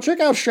thing, go check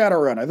out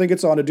Shadowrun. I think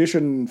it's on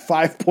edition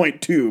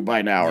 5.2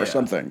 by now or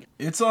something.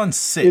 It's on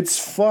 6. It's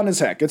fun as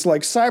heck. It's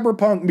like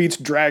Cyberpunk meets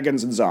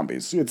dragons and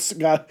zombies. It's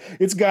got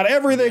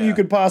everything you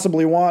could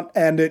possibly want,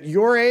 and at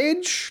your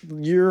age,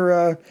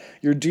 your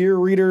dear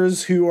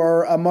readers who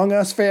are Among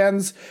Us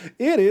fans,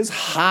 it is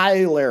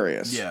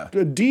hilarious. Yeah.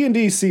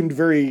 D&D seemed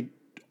very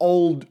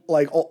old,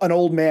 like an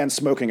old man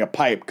smoking a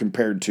pipe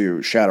compared to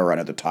Shadowrun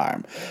at the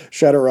time.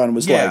 Shadowrun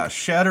was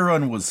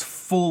Shadowrun was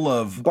full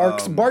of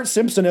Bart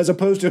Simpson as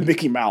opposed to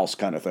Mickey Mouse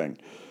kind of thing.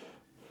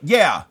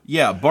 Yeah,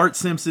 Bart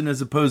Simpson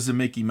as opposed to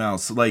Mickey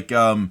Mouse, like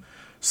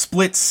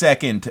Split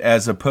Second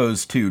as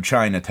opposed to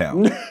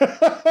Chinatown. Is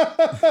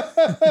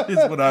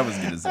what I was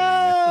gonna say.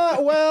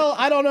 Well,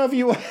 I don't know if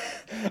you want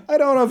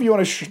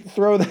to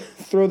throw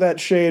that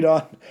shade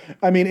on.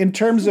 I mean, in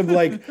terms of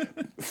like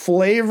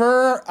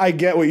flavor, I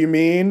get what you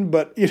mean,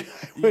 but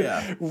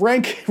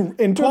rank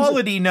in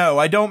quality. No,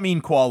 I don't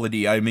mean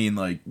quality. I mean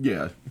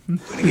Bigger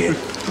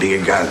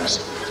guns.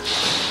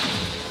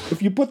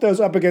 If you put those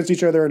up against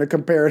each other and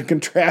compare and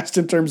contrast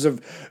in terms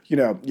of,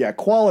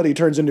 quality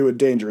turns into a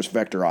dangerous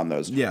vector on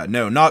those. Yeah,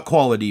 no, not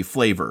quality,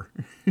 flavor.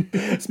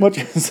 As much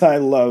as I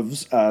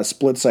love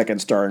Split Second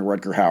starring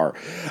Rutger Hauer,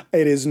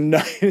 it is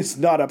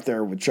not up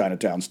there with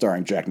Chinatown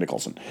starring Jack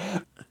Nicholson.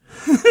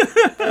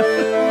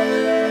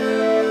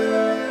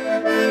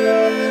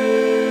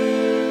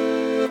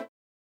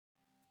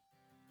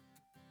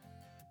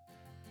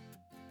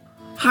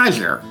 Hi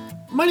there.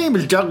 My name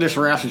is Douglas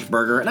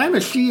Rassensberger, and I'm the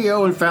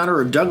CEO and founder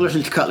of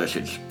Douglas's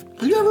Cutlasses.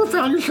 Have you ever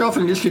found yourself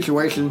in this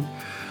situation?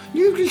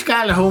 You've just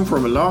gotten home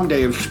from a long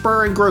day of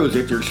spur and growth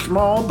at your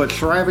small but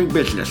thriving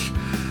business.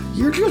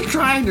 You're just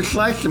trying to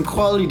slice some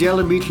quality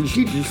deli meats and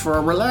cheeses for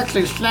a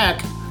relaxing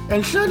snack,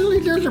 and suddenly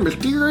there's a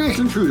mysterious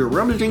intruder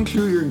rummaging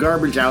through your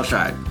garbage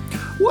outside.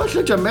 What's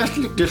a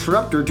domestic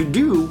disruptor to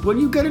do when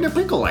you get in a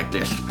pickle like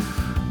this?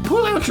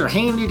 Pull out your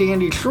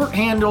handy-dandy,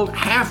 short-handled,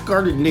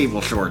 half-guarded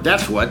naval sword,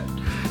 that's what.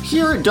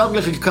 Here at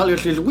Douglas's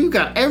Cutlasses, we've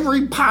got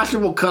every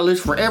possible cutlass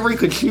for every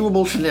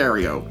conceivable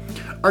scenario.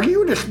 Are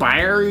you an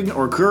aspiring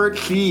or current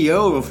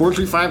CEO of a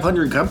Fortune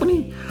 500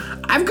 company?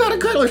 I've got a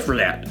cutlass for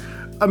that.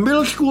 A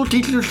middle school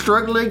teacher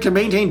struggling to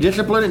maintain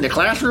discipline in the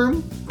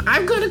classroom?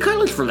 I've got a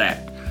cutlass for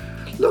that.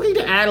 Looking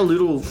to add a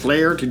little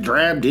flair to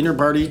drab dinner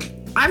parties?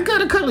 I've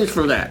got a cutlass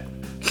for that.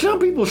 Some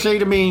people say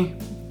to me,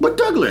 but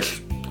Douglas,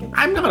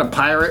 I'm not a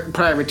pirate,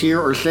 privateer,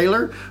 or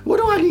sailor. What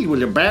do I need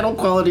with a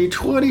battle-quality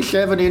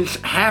 27-inch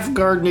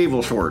half-guard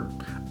naval sword?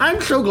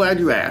 I'm so glad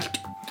you asked.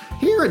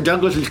 Here at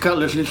Douglas's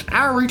Cutlasses,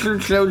 our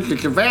research shows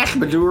that the vast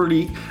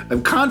majority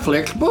of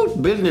conflicts,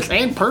 both business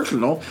and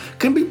personal,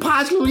 can be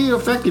positively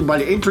affected by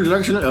the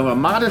introduction of a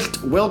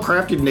modest,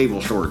 well-crafted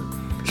naval sword.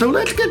 So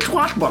let's get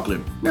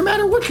swashbuckling. No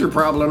matter what's your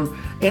problem,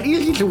 an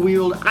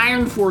easy-to-wield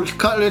iron-forged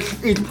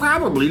cutlass is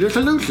probably the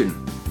solution.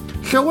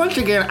 So once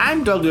again,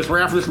 I'm Douglas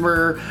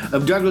Raffensberger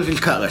of Douglas's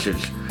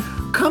Cutlasses.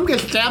 Come get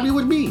stabby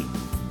with me.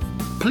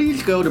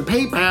 Please go to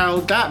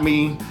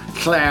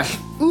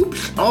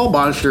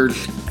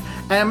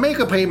paypal.me/oopsallmonsters and make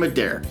a payment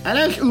there. And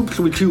that's oops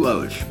with 2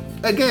 O's.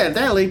 Again,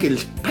 that link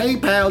is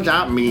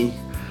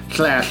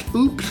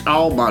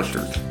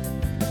paypal.me/oopsallmonsters.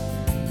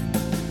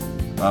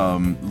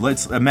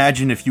 Let's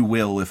imagine, if you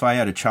will, if I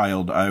had a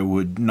child, I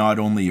would not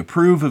only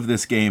approve of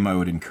this game, I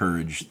would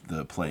encourage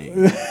the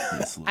playing.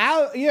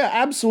 Yeah,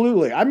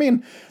 absolutely. I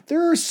mean,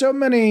 there are so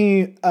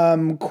many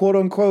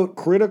quote-unquote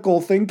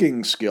critical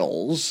thinking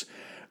skills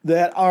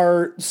that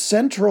are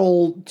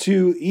central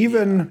to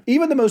even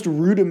the most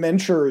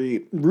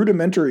rudimentary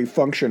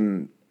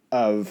function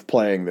of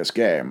playing this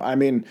game. I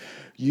mean,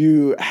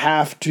 you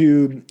have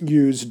to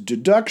use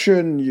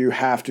deduction, you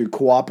have to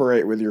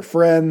cooperate with your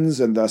friends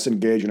and thus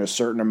engage in a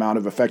certain amount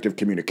of effective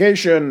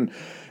communication.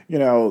 You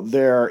know,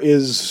 there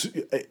is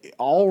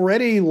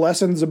already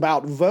lessons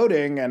about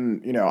voting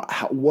and,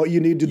 what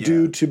you need to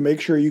do to make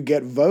sure you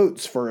get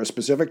votes for a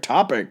specific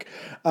topic.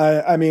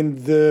 I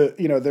mean,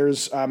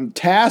 there's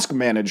task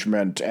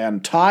management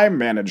and time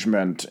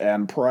management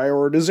and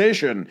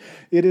prioritization.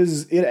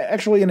 It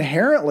actually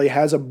inherently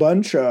has a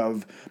bunch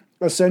of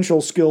essential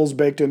skills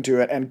baked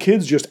into it, and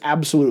kids just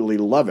absolutely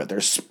love it. They're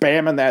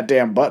spamming that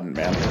damn button,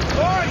 man.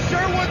 Oh, it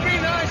sure would be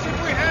nice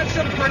if we had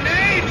some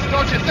grenades,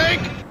 don't you think?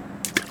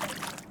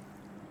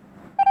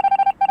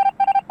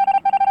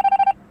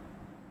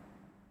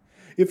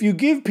 If you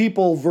give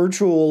people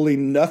virtually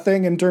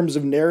nothing in terms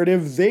of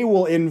narrative, they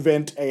will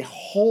invent a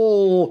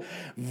whole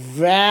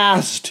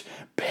vast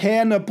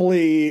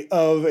panoply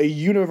of a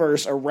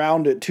universe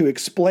around it to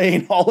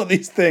explain all of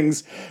these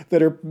things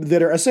that are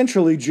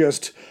essentially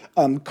just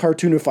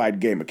cartoonified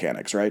game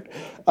mechanics, right?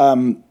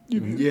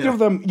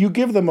 You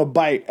give them a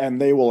bite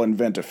and they will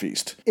invent a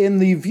feast. In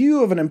the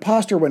view of an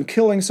imposter, when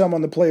killing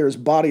someone, the player's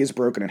body is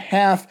broken in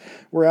half,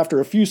 where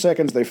after a few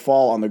seconds they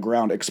fall on the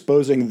ground,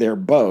 exposing their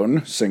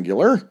bone,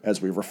 singular,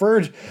 as we've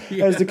referred.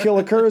 As the kill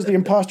occurs, the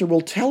imposter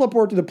will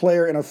teleport to the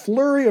player in a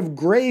flurry of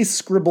gray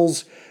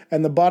scribbles,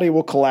 and the body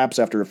will collapse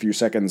after a few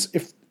seconds.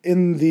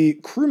 in the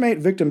crewmate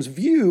victim's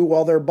view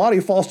while their body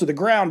falls to the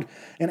ground,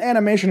 and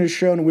animation is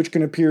shown which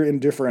can appear in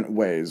different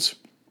ways.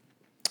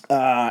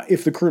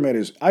 If the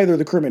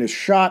crewmate is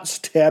shot,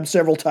 stabbed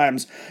several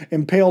times,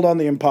 impaled on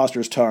the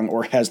imposter's tongue,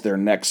 or has their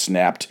neck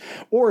snapped,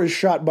 or is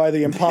shot by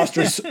the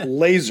imposter's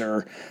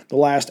laser, the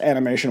last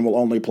animation will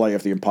only play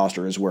if the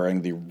imposter is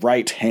wearing the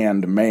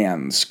right-hand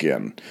man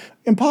skin.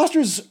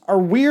 Imposters are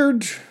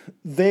weird.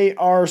 They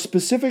are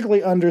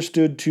specifically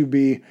understood to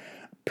be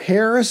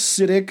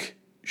parasitic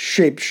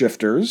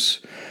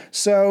shapeshifters.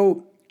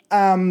 So,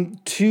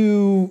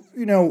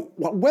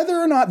 whether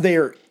or not they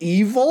are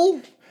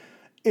evil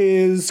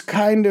is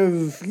kind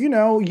of,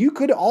 you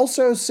could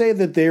also say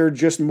that they're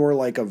just more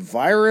like a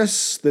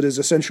virus that is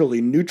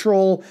essentially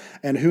neutral,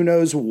 and who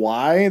knows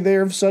why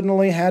they've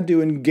suddenly had to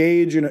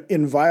engage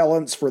in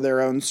violence for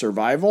their own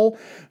survival.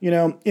 In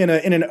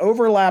an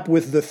overlap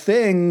with The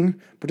Thing,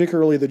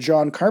 particularly the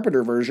John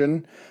Carpenter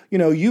version,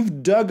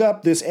 you've dug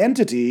up this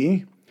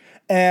entity,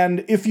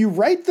 and if you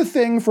write The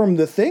Thing from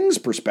The Thing's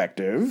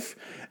perspective,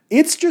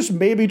 it's just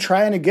maybe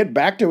trying to get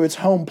back to its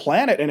home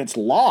planet, and it's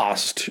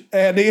lost.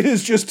 And it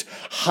is just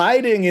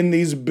hiding in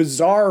these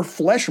bizarre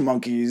flesh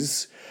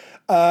monkeys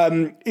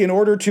in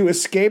order to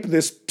escape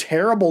this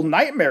terrible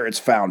nightmare it's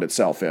found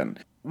itself in.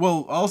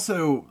 Well,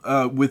 also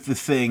with The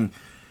Thing,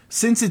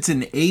 since it's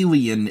an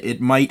alien,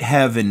 it might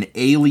have an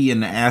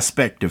alien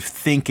aspect of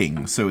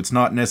thinking. So it's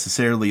not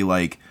necessarily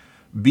like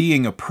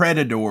being a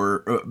predator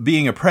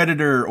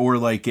or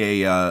like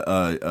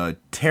a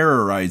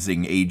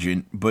terrorizing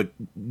agent, but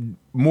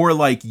more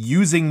like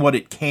using what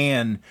it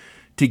can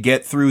to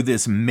get through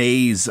this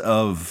maze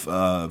of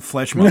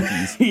flesh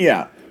monkeys.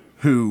 Yeah.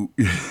 Who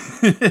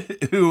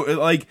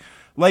like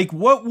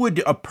what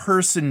would a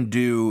person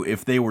do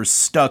if they were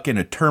stuck in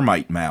a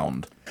termite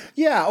mound?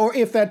 Yeah, or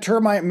if that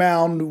termite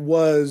mound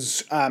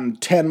was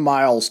 10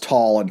 miles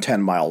tall and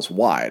 10 miles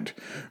wide,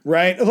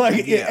 right?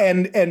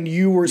 And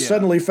you were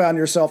suddenly found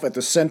yourself at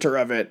the center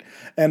of it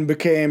and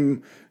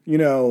became,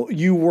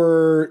 you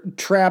were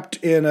trapped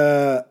in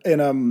a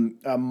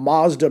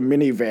Mazda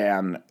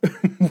minivan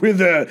with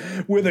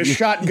a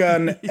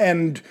shotgun,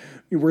 and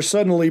you were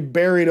suddenly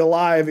buried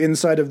alive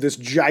inside of this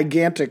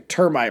gigantic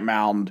termite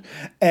mound.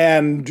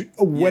 And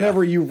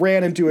whenever you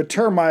ran into a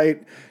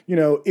termite,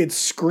 it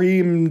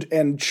screamed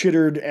and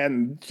chittered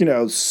and,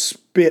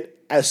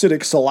 spit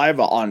acidic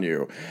saliva on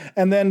you.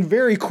 And then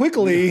very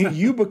quickly,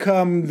 you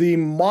become the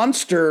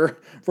monster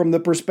from the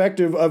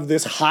perspective of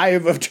this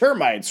hive of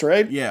termites,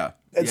 right? Yeah.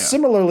 And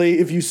similarly,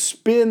 if you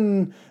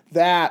spin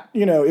that,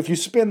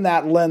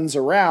 that lens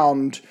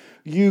around,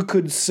 you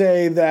could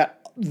say that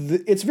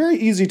it's very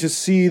easy to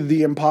see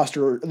the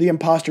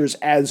imposters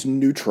as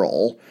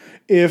neutral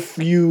if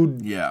you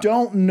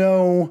don't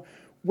know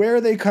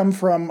where they come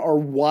from or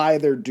why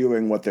they're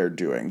doing what they're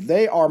doing.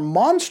 They are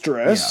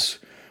monstrous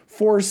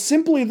for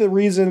simply the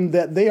reason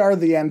that they are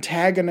the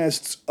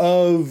antagonists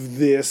of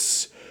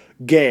this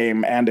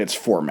game and its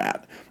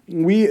format.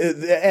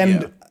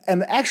 And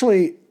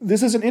actually,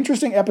 this is an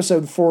interesting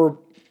episode for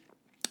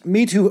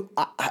me to.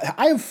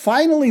 I have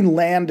finally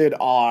landed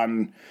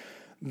on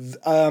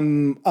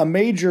a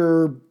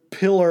major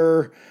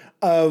pillar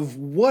of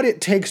what it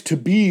takes to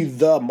be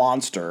the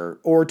monster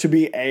or to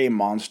be a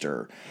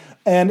monster.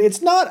 And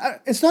it's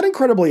not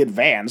incredibly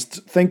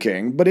advanced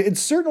thinking, but it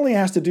certainly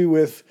has to do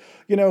with,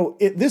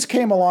 this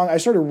came along, I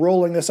started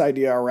rolling this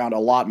idea around a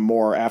lot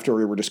more after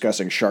we were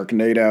discussing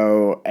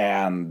Sharknado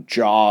and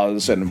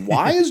Jaws, and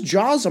why is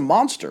Jaws a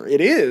monster?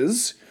 It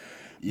is,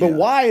 but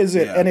why is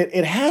it? And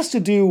it has to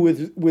do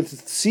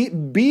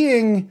with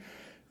being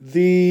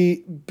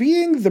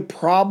the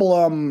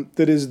problem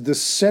that is the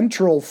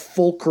central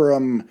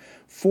fulcrum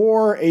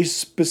for a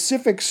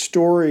specific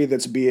story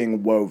that's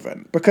being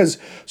woven. Because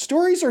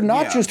stories are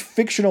not just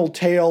fictional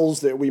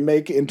tales that we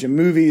make into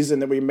movies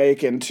and that we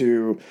make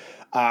into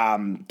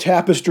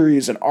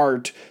tapestries and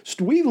art.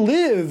 We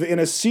live in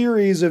a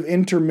series of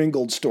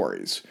intermingled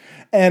stories.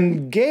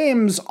 And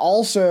games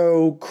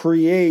also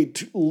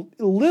create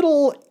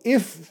little,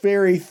 if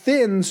very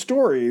thin,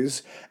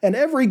 stories, and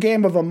every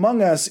game of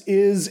Among Us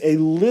is a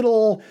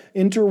little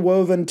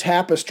interwoven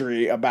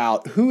tapestry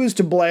about who is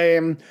to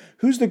blame,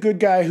 who's the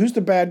good guy, who's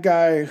the bad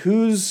guy,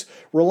 who's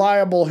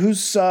reliable, who's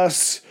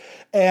sus.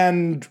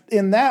 And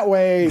in that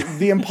way,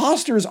 the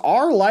imposters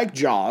are like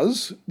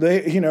Jaws.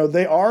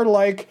 They are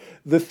like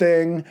The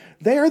Thing.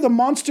 They are the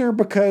monster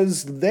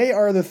because they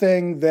are the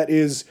thing that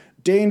is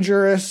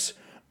dangerous,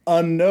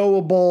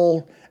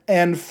 unknowable,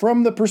 and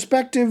from the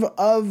perspective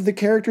of the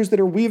characters that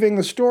are weaving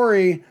the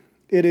story,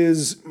 it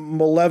is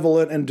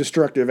malevolent and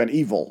destructive and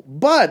evil.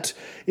 But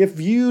if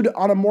viewed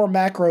on a more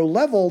macro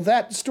level,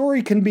 that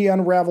story can be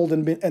unraveled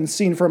and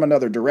seen from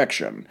another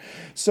direction.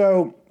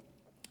 So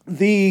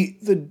the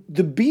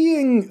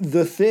being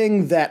the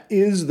thing that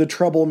is the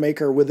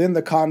troublemaker within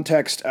the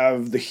context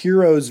of the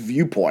hero's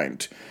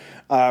viewpoint,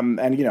 and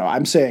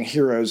I'm saying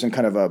heroes in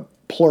kind of a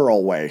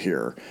plural way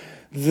here.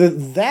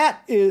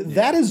 That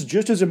is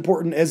just as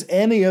important as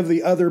any of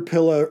the other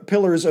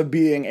pillars of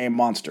being a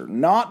monster.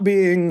 Not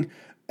being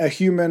a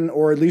human,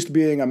 or at least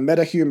being a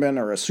metahuman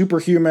or a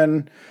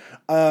superhuman,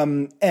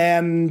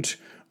 and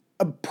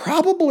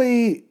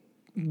probably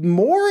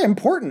more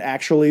important,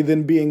 actually,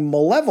 than being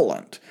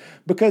malevolent.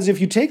 Because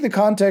if you take the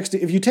context,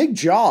 if you take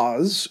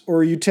Jaws,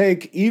 or you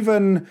take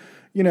even,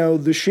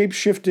 the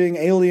shape-shifting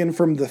alien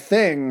from The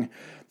Thing,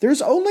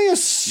 there's only a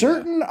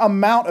certain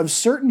amount of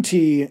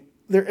certainty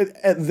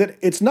that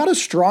it's not a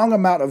strong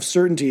amount of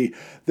certainty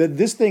that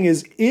this thing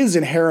is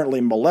inherently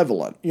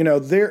malevolent.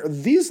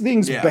 These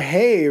things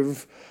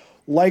behave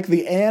like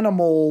the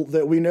animal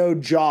that we know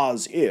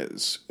Jaws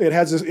is. It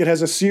has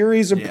a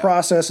series of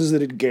processes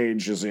that it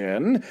engages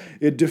in.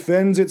 It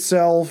defends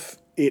itself.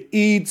 It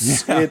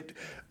eats. It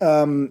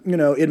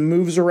it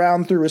moves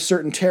around through a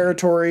certain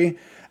territory,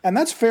 and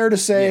that's fair to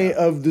say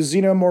of the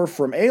xenomorph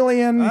from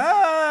Alien.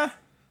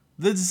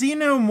 The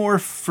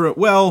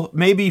xenomorph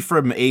maybe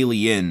from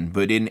Alien,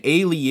 but in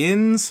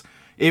Aliens,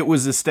 it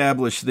was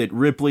established that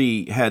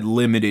Ripley had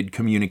limited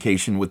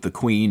communication with the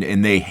Queen,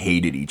 and they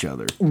hated each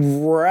other.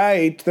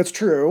 Right, that's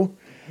true.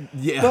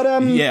 Yeah,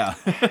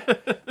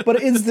 but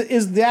but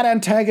is that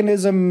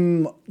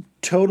antagonism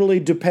totally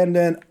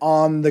dependent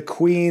on the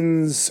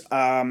Queen's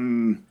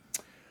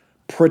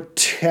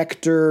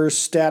protector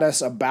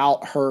status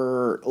about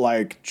her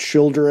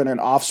children and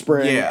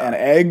offspring and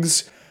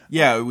eggs?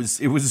 Yeah, it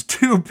was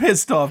two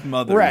pissed off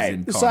mothers. Right.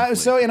 In conflict.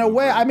 So in a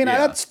way,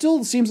 that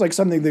still seems like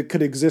something that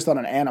could exist on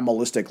an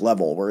animalistic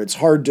level, where it's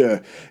hard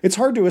to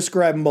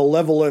ascribe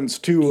malevolence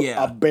to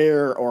a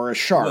bear or a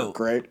shark,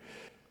 right?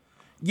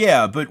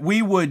 Yeah, but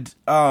we would,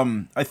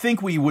 I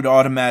think we would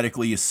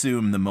automatically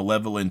assume the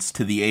malevolence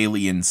to the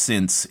alien,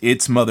 since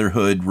its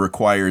motherhood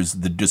requires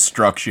the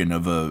destruction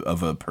of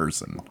a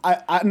person.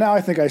 Now I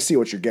think I see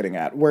what you're getting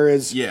at.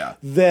 Whereas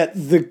that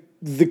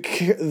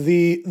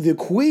the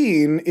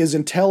Queen is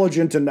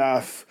intelligent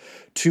enough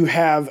to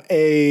have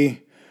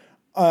a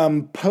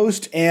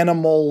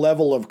post-animal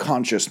level of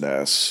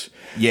consciousness,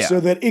 so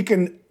that it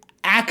can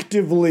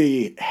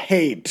actively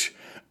hate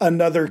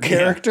another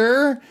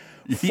character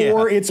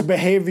for its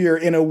behavior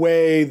in a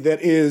way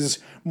that is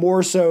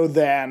more so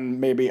than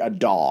maybe a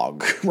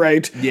dog,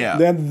 right? Yeah.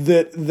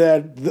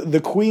 That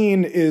the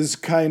Queen is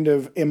kind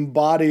of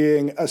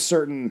embodying a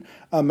certain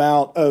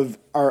amount of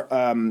our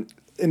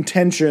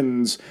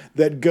intentions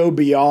that go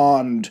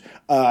beyond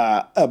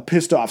a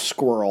pissed off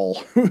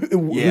squirrel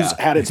who's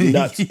had its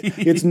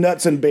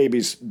nuts and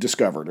babies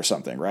discovered or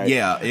something, right?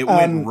 Yeah, it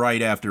went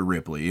right after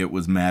Ripley. It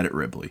was mad at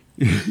Ripley.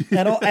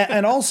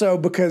 and also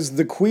because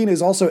the Queen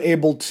is also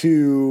able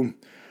to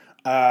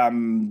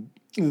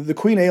the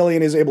Queen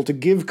alien is able to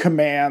give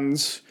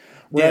commands,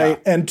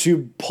 right? And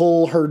to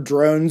pull her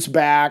drones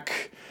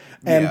back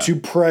and to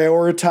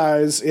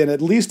prioritize in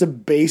at least a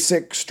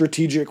basic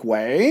strategic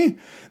way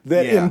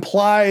that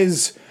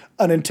implies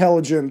an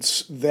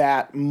intelligence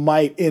that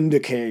might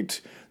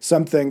indicate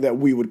something that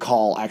we would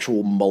call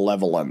actual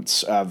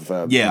malevolence of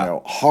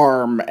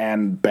harm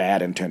and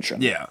bad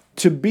intention. Yeah.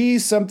 To be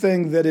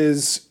something that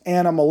is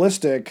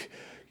animalistic,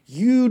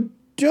 you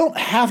don't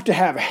have to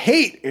have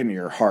hate in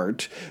your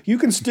heart. You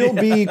can still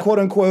be, quote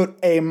unquote,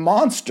 a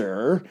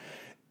monster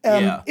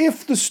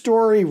if the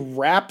story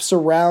wraps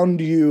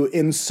around you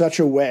in such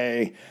a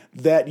way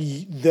that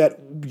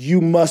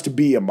you must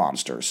be a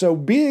monster. So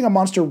being a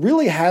monster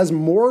really has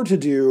more to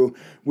do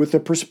with the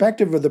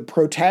perspective of the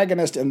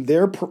protagonist and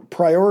their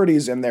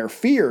priorities and their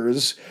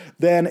fears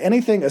than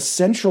anything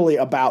essentially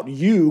about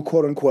you,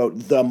 quote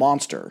unquote, the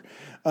monster,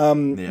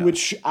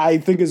 which I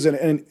think is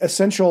an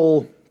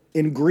essential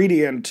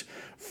ingredient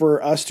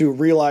for us to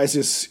realize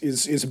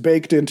is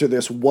baked into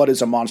this what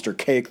is a monster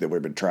cake that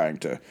we've been trying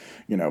to,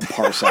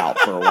 parse out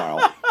for a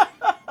while.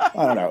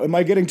 I don't know. Am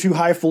I getting too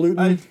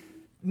highfalutin?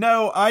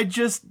 No, I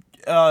just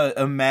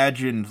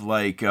imagined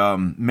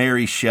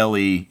Mary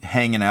Shelley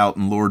hanging out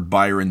in Lord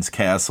Byron's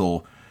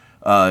castle,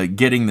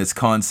 getting this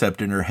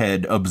concept in her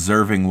head,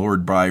 observing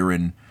Lord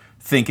Byron,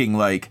 thinking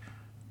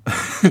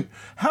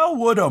how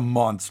would a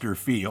monster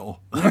feel?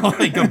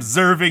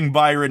 Observing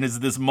Byron as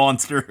this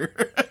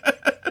monster.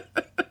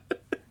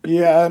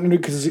 Yeah,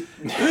 because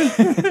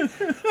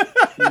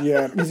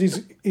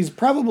he's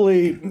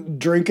probably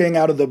drinking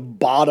out of the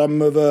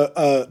bottom of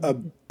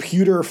a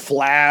pewter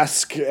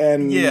flask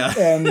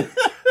and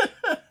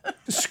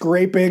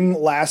scraping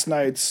last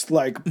night's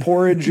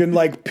porridge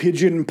and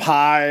pigeon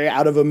pie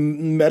out of a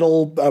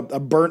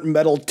burnt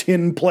metal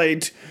tin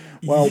plate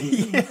while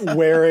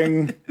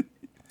wearing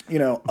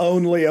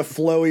only a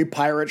flowy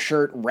pirate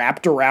shirt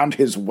wrapped around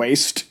his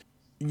waist.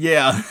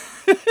 Yeah.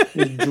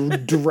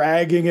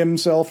 Dragging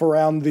himself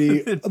around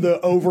the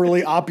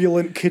overly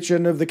opulent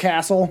kitchen of the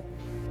castle.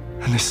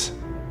 And this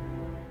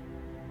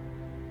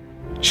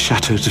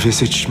shattered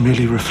visage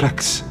merely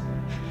reflects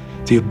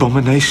the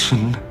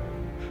abomination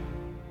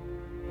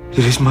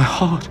that is my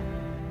heart.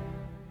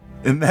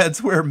 And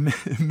that's where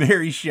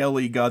Mary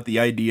Shelley got the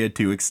idea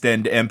to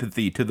extend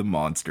empathy to the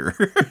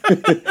monster.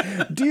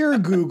 Dear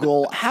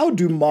Google, how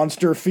do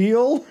monster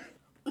feel?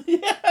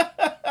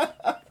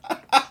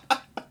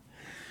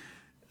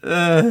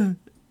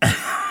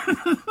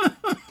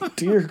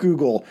 Dear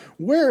Google,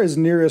 where is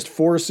nearest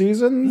Four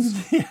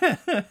Seasons?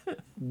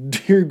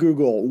 Dear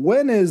Google,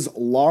 when is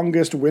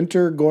longest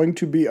winter going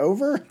to be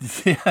over?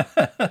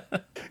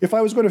 If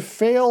I was going to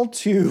fail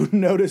to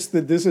notice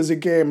that this is a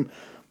game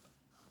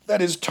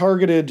that is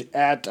targeted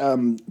at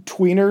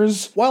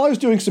tweeners, while I was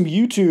doing some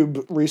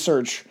YouTube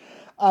research,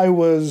 I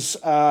was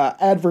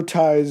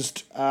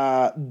advertised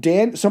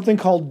something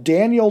called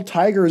Daniel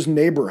Tiger's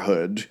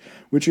Neighborhood,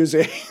 which is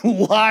a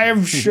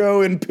live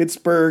show in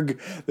Pittsburgh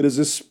that is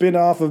a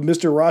spin-off of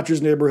Mr.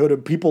 Rogers' Neighborhood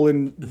of people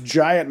in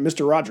giant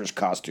Mr. Rogers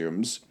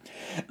costumes.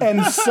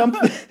 And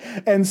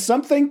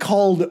something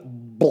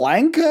called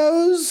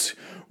Blankos,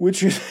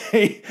 which is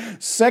a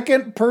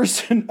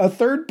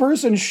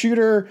third-person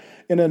shooter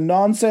in a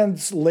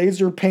nonsense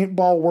laser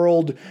paintball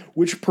world,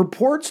 which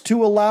purports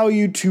to allow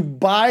you to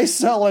buy,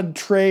 sell, and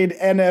trade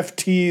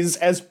NFTs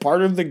as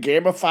part of the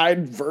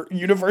gamified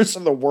universe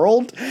of the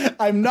world.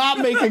 I'm not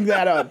making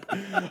that up.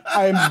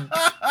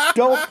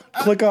 Don't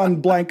click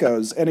on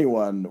Blankos,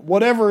 anyone.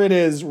 Whatever it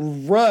is,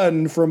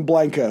 run from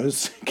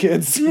Blankos,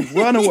 kids.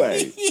 Run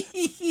away.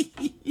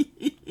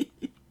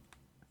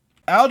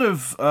 Out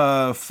of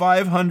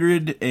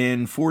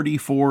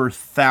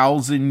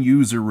 544,000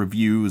 user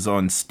reviews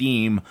on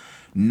Steam,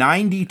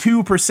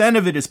 92%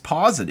 of it is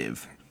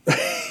positive.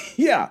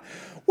 Yeah.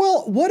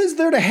 Well, what is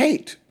there to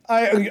hate?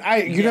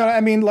 You know what I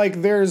mean?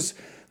 Like, there's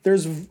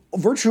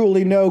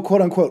virtually no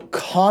quote unquote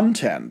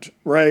content,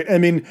 right? I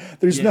mean,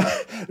 you're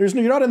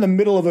not in the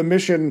middle of a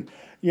mission,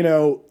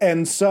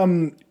 and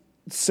some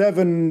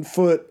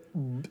 7-foot,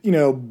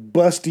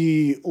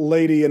 busty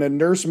lady in a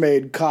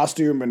nursemaid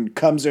costume and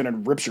comes in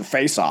and rips your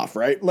face off,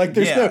 right? Like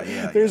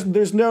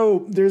there's no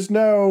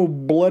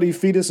bloody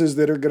fetuses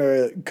that are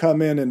gonna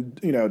come in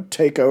and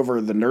take over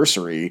the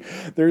nursery.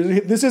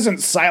 This isn't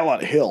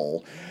Silent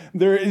Hill.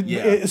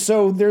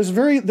 So there's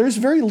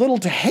very little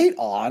to hate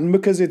on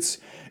because it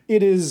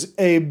is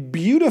a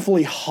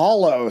beautifully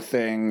hollow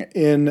thing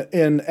and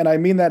I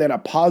mean that in a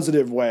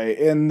positive way,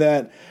 in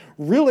that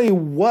really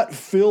what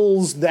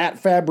fills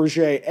that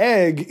Fabergé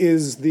egg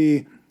is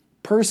the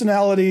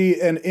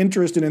personality and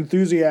interest and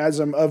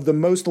enthusiasm of the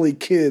mostly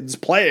kids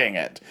playing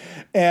it.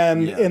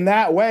 And in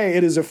that way,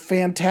 it is a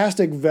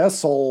fantastic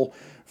vessel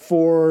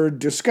for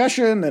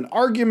discussion and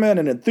argument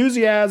and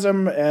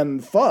enthusiasm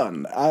and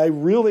fun. I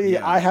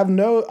have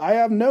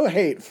no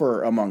hate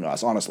for Among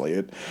Us,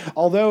 honestly.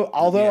 Although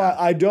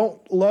I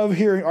don't love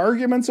hearing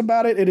arguments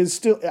about it, it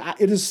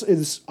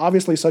is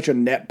obviously such a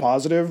net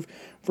positive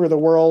for the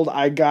world.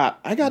 I got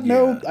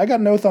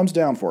no thumbs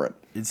down for it.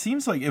 It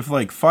seems like if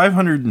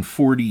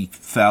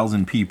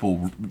 540,000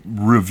 people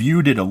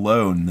reviewed it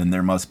alone, then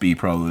there must be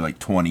probably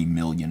 20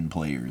 million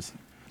players.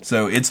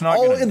 So it's not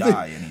going to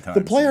die anytime The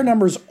player soon.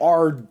 numbers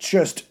are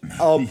just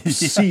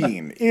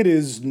obscene. It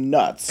is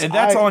nuts. And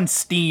that's on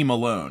Steam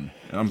alone.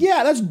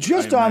 That's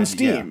just on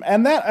Steam. Yeah.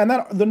 And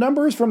that the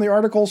numbers from the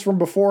articles from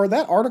before,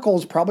 that article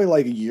is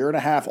probably a year and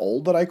a half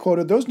old that I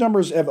quoted. Those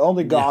numbers have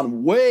only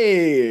gone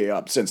way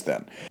up since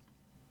then.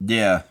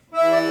 Yeah.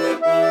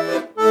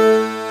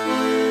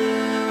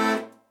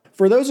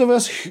 For those of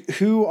us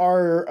who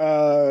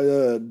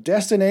are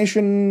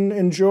destination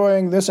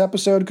enjoying this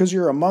episode because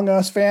you're Among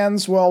Us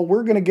fans, well,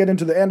 we're going to get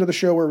into the end of the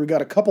show where we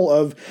got a couple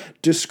of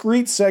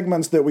discrete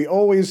segments that we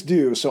always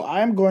do. So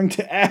I'm going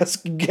to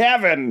ask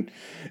Gavin,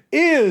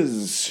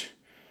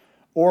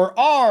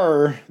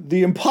 are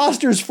the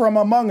imposters from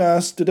Among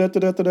Us, are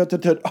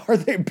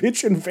they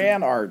bitchin'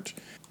 fan art?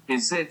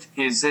 Is it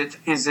bitchin'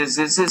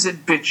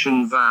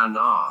 van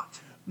art?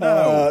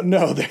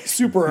 No, they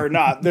super are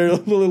not. They're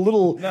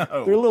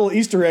little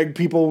Easter egg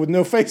people with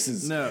no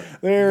faces. No.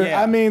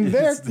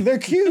 They're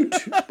cute,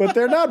 but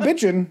they're not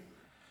bitchin'.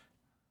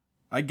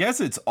 I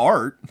guess it's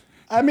art.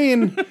 I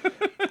mean,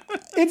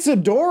 it's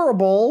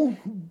adorable.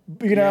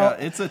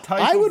 It's a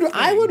type.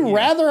 I would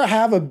rather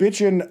have a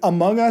bitchin'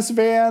 Among Us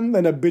van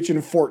than a bitchin'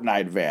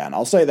 Fortnite van.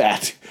 I'll say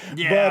that.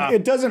 Yeah. But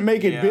it doesn't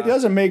make it. It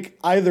doesn't make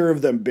either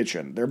of them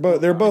bitchin'. They're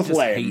both lame.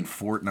 I hate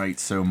Fortnite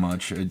so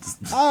much.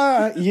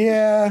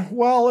 Yeah.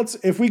 Well,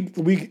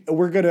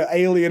 we're gonna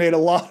alienate a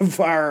lot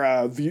of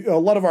our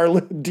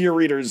dear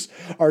readers,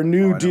 our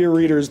new dear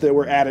readers that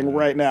we're adding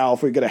right now.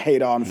 If we're gonna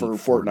hate on for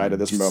Fortnite at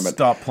this moment,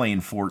 stop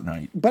playing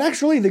Fortnite. But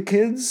actually, the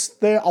kids,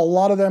 a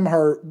lot of them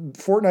are.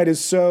 Fortnite is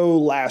so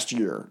last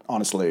year.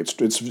 Honestly, it's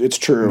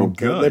true. Oh,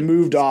 good. They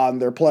moved on.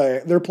 They're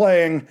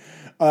playing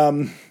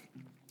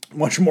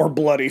much more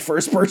bloody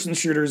first-person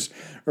shooters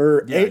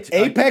or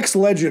Apex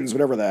Legends,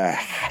 whatever the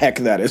heck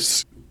that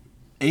is.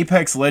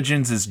 Apex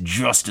Legends is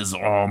just as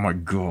oh my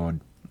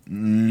god.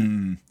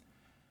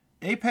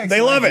 Apex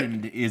they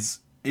Legend love it.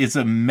 is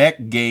a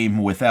mech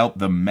game without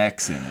the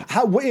mechs in it.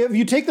 If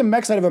you take the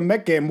mechs out of a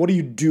mech game, what are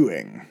you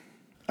doing?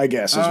 I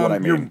guess is what I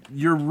mean.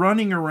 You're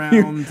running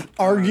around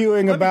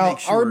arguing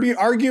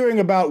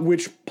about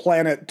which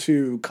planet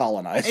to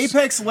colonize.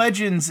 Apex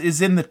Legends is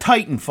in the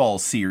Titanfall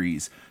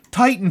series.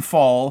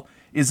 Titanfall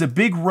is a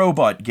big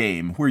robot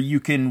game where you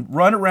can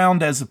run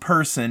around as a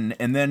person,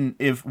 and then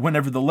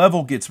whenever the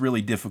level gets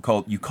really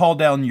difficult, you call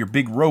down your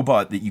big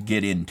robot that you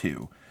get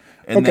into,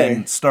 and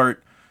then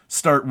start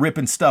start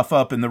ripping stuff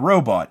up in the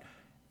robot.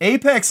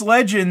 Apex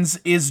Legends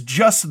is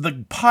just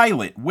the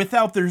pilot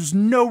there's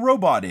no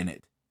robot in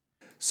it.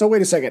 So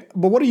wait a second,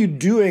 but what are you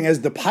doing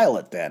as the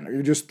pilot then? Are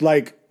you just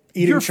like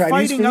eating You're Chinese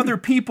fighting food? other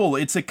people.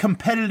 It's a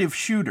competitive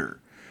shooter.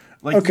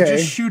 Like, you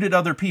just shoot at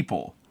other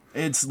people.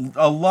 It's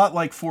a lot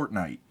like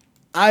Fortnite.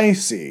 I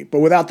see, but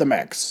without the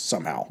mechs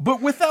somehow.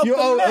 But without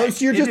the mech.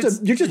 So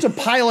you're just a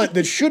pilot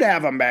that should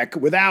have a mech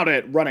without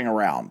it running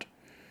around.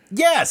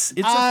 Yes,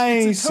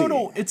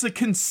 it's a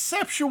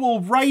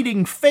conceptual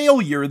writing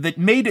failure that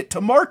made it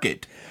to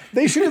market.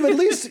 They should have at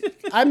least.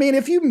 I mean,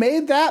 if you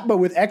made that, but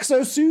with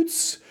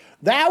exosuits,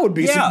 that would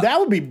be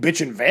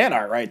bitchin' fan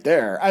art right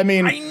there. I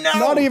mean, I know,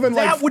 not even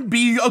that would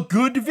be a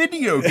good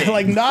video game.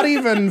 Like not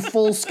even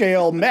full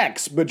scale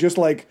mechs, but just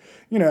like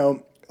I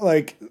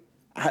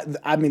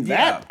mean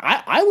that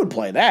I would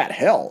play that.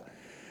 Hell.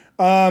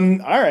 All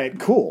right,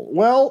 cool.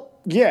 Well,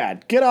 yeah,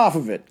 get off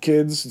of it,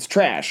 kids. It's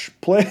trash.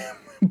 Play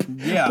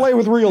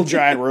with real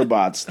giant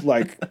robots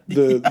like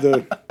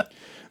the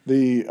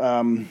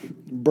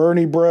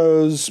Bernie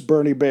Bros,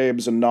 Bernie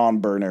Babes, and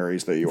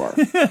non-Bernaries that you are.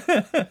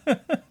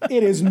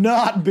 It is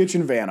not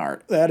bitchin' van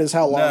art. That is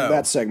how long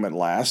that segment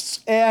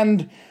lasts.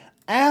 And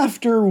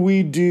after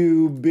we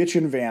do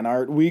bitchin' van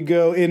art, we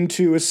go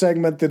into a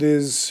segment that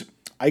is,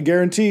 I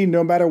guarantee,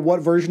 no matter what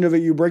version of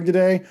it you bring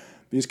today,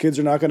 these kids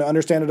are not going to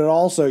understand it at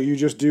all, so you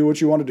just do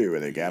what you want to do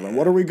with it, Gavin.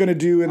 What are we going to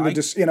do in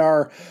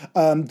our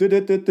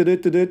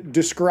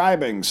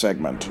describing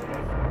segment?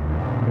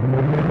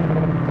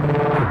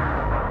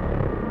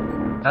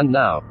 And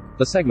now,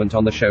 the segment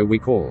on the show we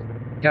call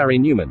Gary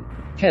Newman,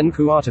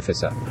 Kenku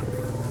Artificer.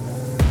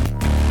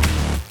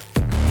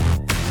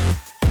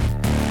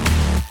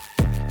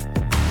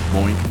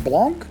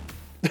 Blanc?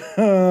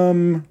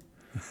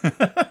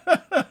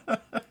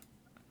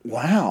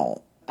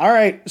 Wow. All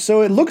right,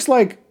 so it looks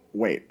like,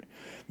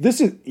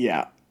 this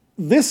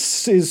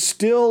is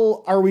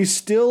still, are we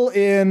still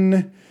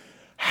in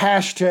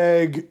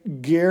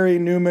hashtag Gary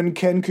Newman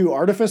Kenku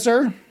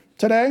Artificer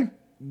today?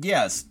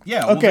 Yes.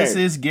 Yeah. Well, this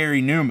is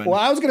Gary Newman. Well,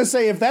 I was going to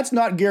say, if that's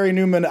not Gary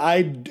Newman,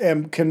 I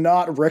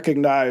cannot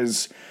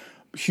recognize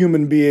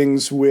human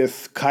beings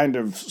with kind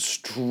of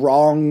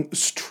strong,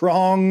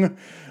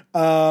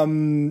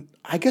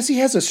 I guess he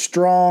has a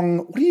strong,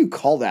 what do you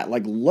call that?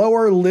 Like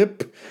lower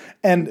lip.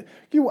 And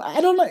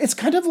I don't know. It's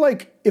kind of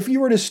like if you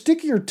were to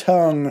stick your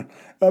tongue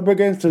up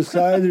against the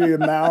side of your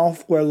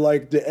mouth where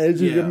like the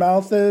edge of your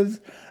mouth is,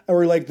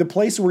 or like the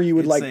place where you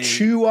would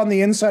chew on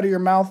the inside of your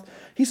mouth.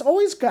 He's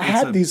always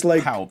had these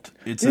like pout.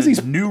 It's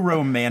a new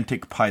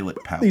romantic pilot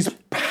pout. These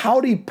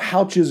pouty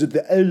pouches at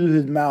the edge of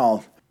his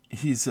mouth.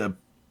 He's a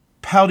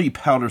pouty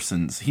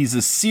Powdersons. He's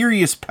a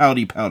serious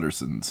pouty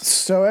Powdersons.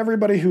 So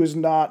everybody who has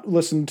not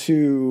listened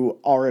to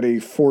already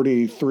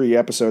 43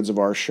 episodes of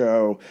our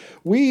show,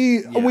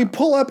 we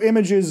pull up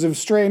images of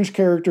strange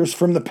characters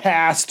from the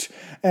past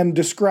and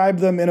describe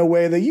them in a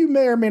way that you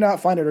may or may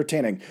not find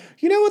entertaining.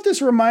 You know what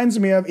this reminds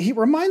me of? He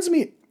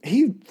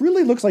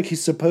really looks like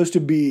he's supposed to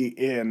be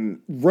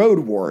in Road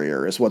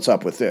Warrior is what's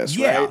up with this,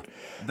 right?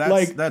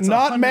 That's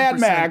not Mad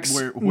Max,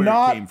 where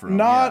not, it came from.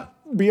 Not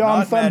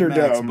Beyond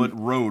Thunderdome, but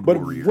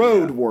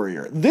Road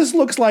Warrior. This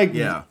looks like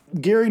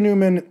Gary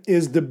Newman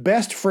is the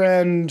best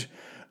friend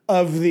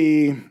of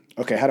the,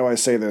 okay, how do I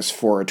say this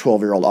for a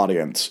 12-year-old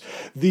audience?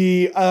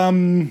 The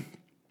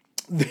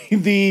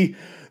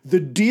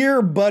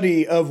dear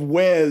buddy of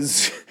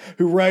Wes,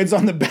 who rides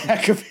on the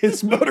back of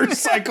his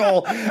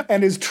motorcycle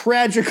and is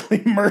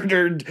tragically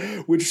murdered,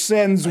 which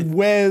sends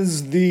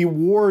Wes, the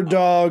war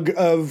dog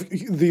of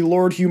the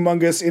Lord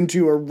Humongous,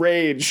 into a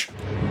rage.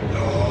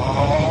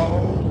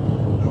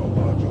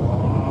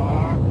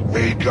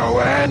 We go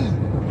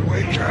in,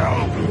 we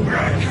kill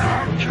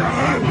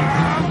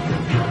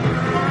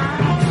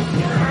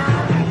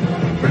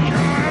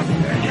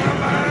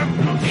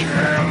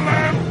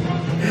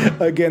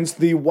against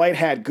the white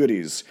hat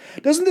goodies.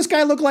 Doesn't this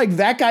guy look like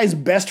that guy's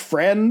best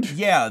friend?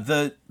 Yeah,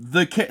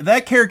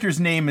 that character's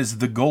name is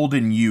the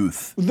Golden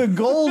Youth. The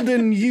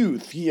Golden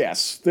Youth,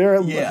 yes.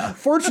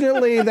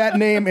 Fortunately, that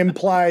name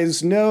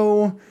implies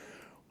no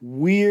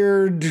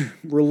weird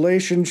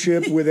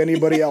relationship with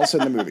anybody else in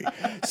the movie.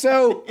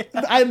 So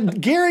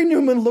Gary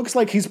Newman looks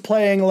like he's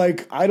playing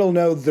like, I don't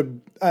know,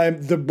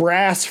 the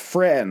brass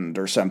friend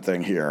or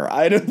something here.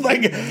 I don't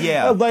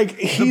like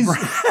he's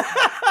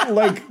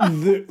like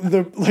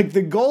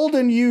the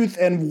Golden Youth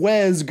and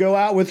Wes go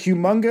out with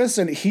Humongous,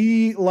 and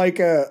he like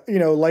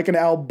an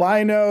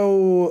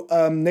albino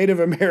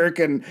Native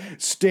American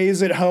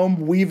stays at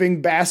home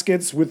weaving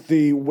baskets with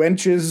the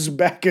wenches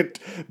back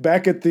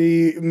at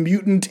the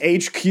mutant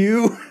HQ,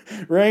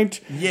 right?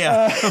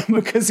 Yeah,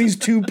 because he's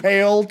too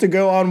pale to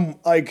go on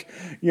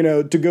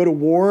to go to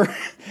war.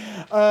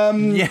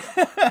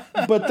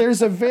 But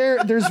there's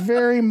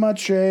very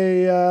much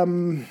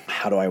a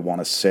how do I want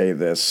to say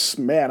this?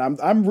 Man,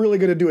 I'm really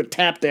going to do a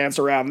tap dance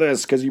around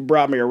this because you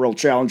brought me a real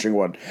challenging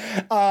one.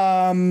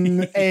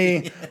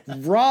 A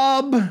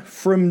Rob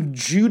from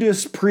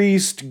Judas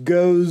Priest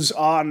goes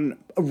on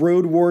a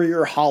Road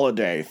Warrior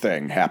holiday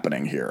thing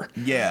happening here.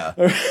 Yeah.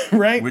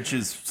 Right? Which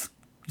is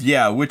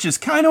Yeah, which is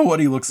kind of what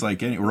he looks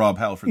like. Rob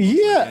Halford.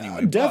 Yeah, like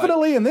anyway.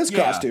 definitely in this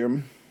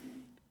costume.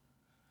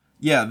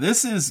 Yeah,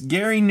 this is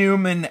Gary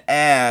Newman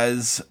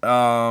as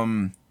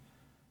I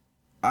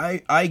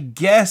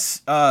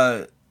guess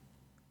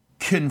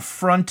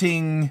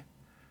confronting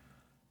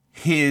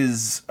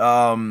his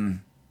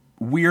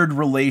weird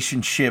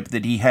relationship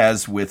that he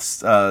has with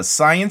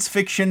science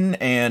fiction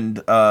and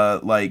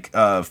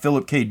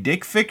Philip K.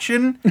 Dick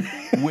fiction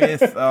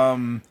with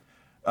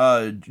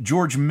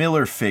George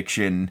Miller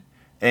fiction.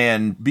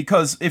 And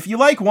because if you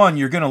like one,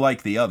 you're going to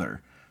like the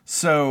other.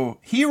 So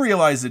he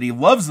realized that he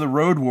loves the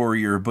Road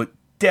Warrior, but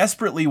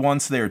desperately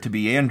wants there to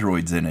be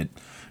androids in it.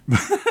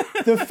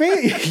 The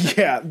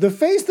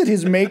face that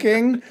he's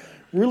making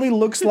really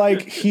looks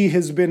like he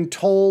has been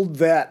told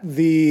that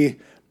the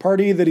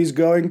party that he's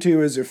going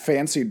to is a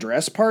fancy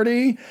dress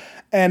party,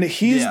 and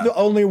he's the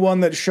only one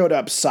that showed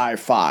up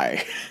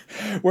sci-fi,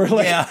 where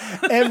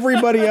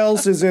everybody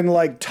else is in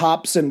like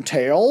tops and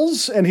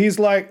tails, and he's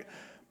like,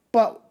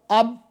 but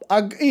I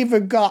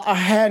even got a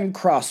hand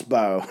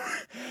crossbow.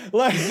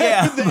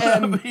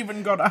 I've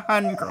even got a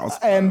hand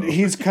crossbow. And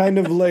he's kind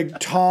of like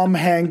Tom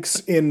Hanks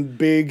in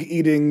Big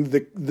eating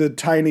the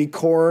tiny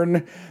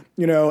corn,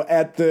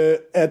 at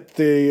the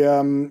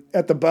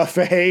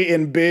buffet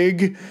in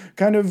Big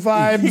kind of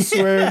vibes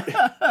where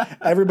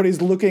everybody's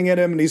looking at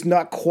him and he's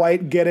not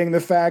quite getting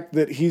the fact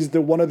that he's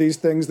the one of these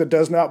things that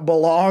does not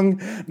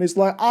belong. And he's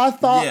like, I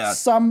thought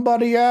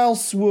somebody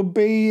else would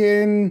be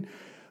in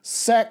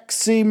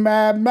sexy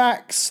Mad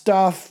Max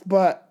stuff,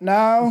 but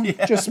no,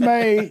 just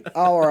me.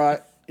 All right.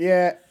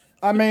 Yeah.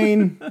 I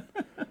mean,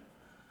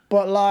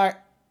 but like,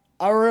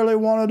 I really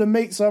wanted to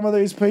meet some of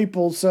these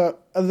people, so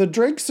the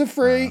drinks are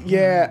free.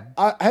 Yeah.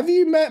 Have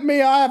you met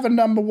me? I have a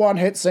 #1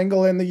 hit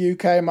single in the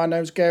UK. My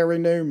name's Gary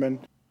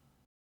Newman.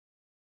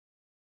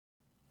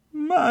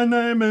 My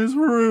name is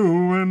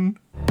Ruin.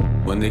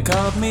 When they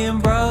caught me in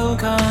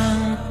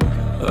broken,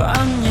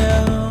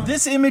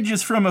 this image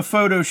is from a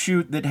photo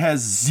shoot that has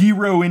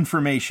zero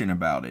information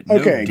about it. No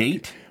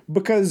date.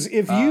 Because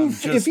if you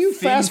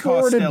fast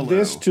forwarded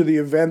this to the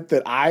event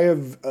that I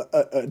have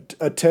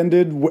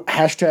attended,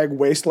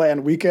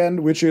 #Wasteland Weekend,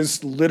 which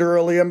is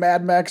literally a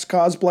Mad Max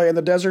cosplay in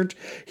the desert,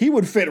 he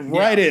would fit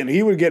right in.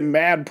 He would get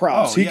mad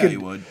props. He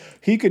would.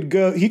 He could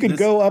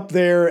go up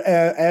there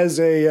as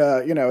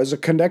a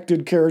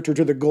connected character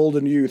to the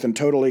Golden Youth and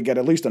totally get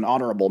at least an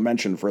honorable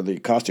mention for the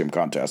costume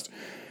contest.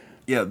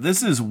 Yeah,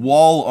 this is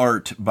wall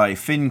art by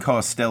Finn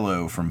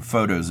Costello from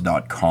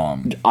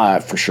Photos.com.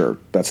 For sure.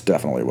 That's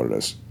definitely what it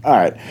is. All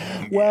right.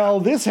 Well,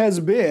 this has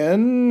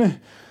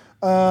been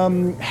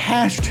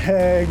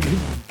 #Gary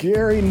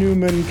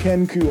Newman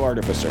Kenku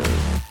Artificer.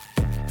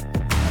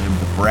 I am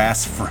the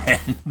brass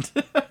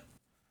friend.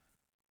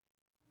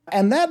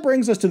 And that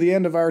brings us to the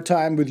end of our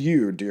time with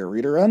you, dear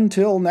reader.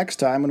 Until next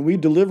time, when we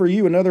deliver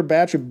you another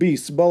batch of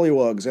beasts,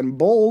 bullywugs, and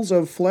bowls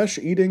of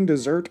flesh-eating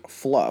dessert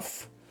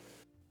fluff.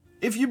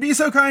 If you'd be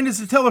so kind as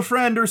to tell a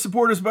friend or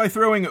support us by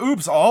throwing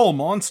Oops All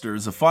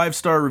Monsters a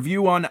 5-star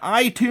review on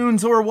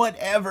iTunes or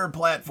whatever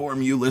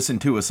platform you listen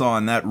to us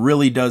on, that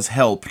really does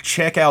help.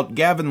 Check out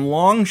Gavin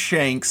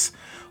Longshanks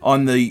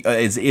on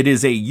it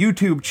is a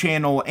YouTube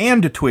channel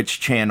and a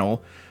Twitch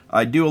channel.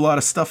 I do a lot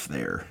of stuff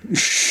there.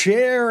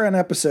 Share an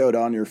episode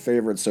on your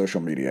favorite social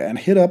media and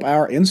hit up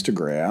our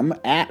Instagram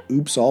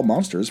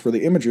 @OopsAllMonsters for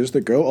the images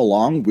that go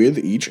along with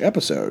each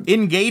episode.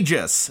 Engage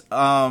us.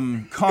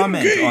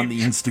 Comment on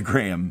the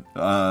Instagram.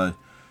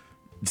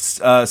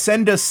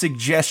 Send us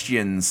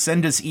suggestions.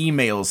 Send us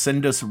emails.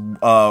 Send us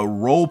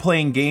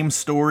role-playing game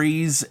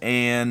stories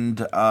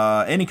and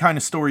any kind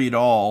of story at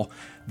all.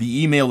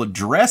 The email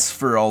address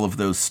for all of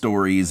those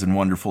stories and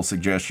wonderful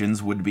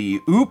suggestions would be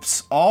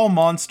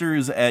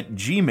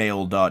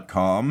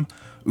oopsallmonsters@gmail.com.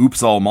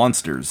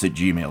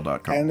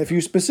 oopsallmonsters@gmail.com. And if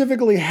you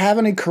specifically have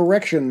any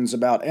corrections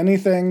about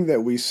anything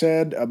that we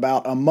said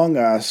about Among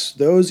Us,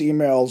 those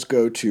emails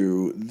go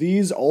to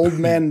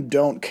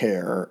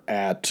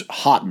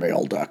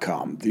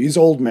theseoldmendon'tcare@hotmail.com.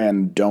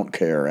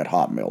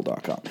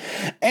 theseoldmendon'tcare@hotmail.com.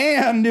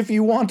 And if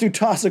you want to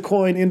toss a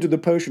coin into the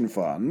potion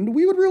fund,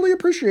 we would really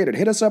appreciate it.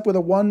 Hit us up with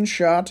a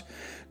one-shot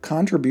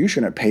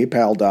contribution at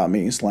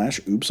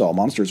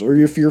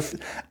paypal.me/oopsallmonsters.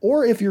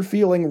 Or if you're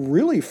feeling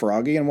really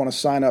froggy and want to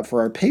sign up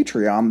for our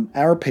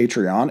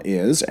Patreon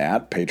is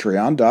at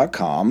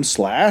patreon.com/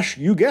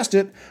 you guessed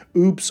it,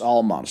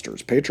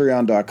 oopsallmonsters.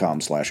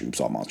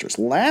 patreon.com/oopsallmonsters.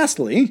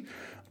 Lastly,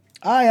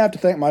 I have to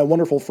thank my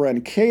wonderful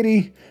friend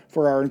Katie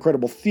for our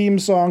incredible theme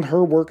song.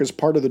 Her work as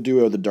part of the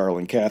duo The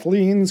Darling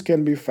Kathleens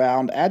can be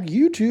found at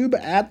YouTube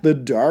at The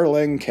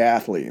Darling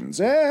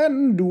Kathleens.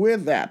 And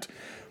with that,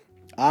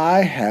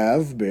 I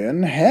have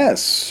been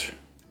Hess.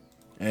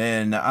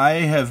 And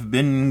I have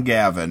been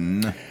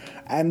Gavin.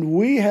 And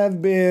we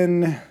have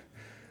been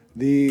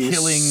the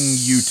killing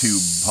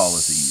YouTube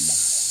policies.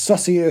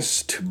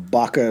 Sussiest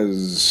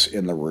bakas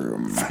in the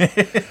room.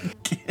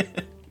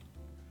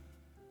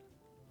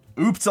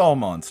 Oops All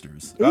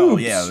Monsters. Oops. Oh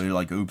yeah, they're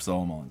like Oops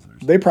All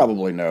Monsters. They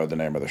probably know the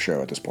name of the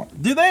show at this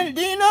point. Do you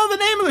know the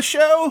name of the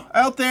show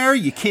out there,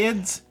 you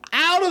kids?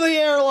 Out of the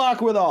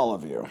airlock with all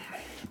of you.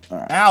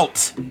 right.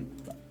 Out.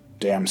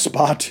 Damn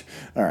spot.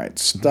 All right,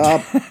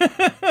 stop.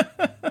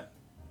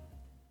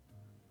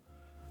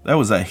 That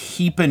was a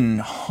heaping,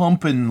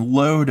 humping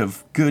load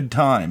of good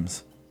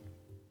times.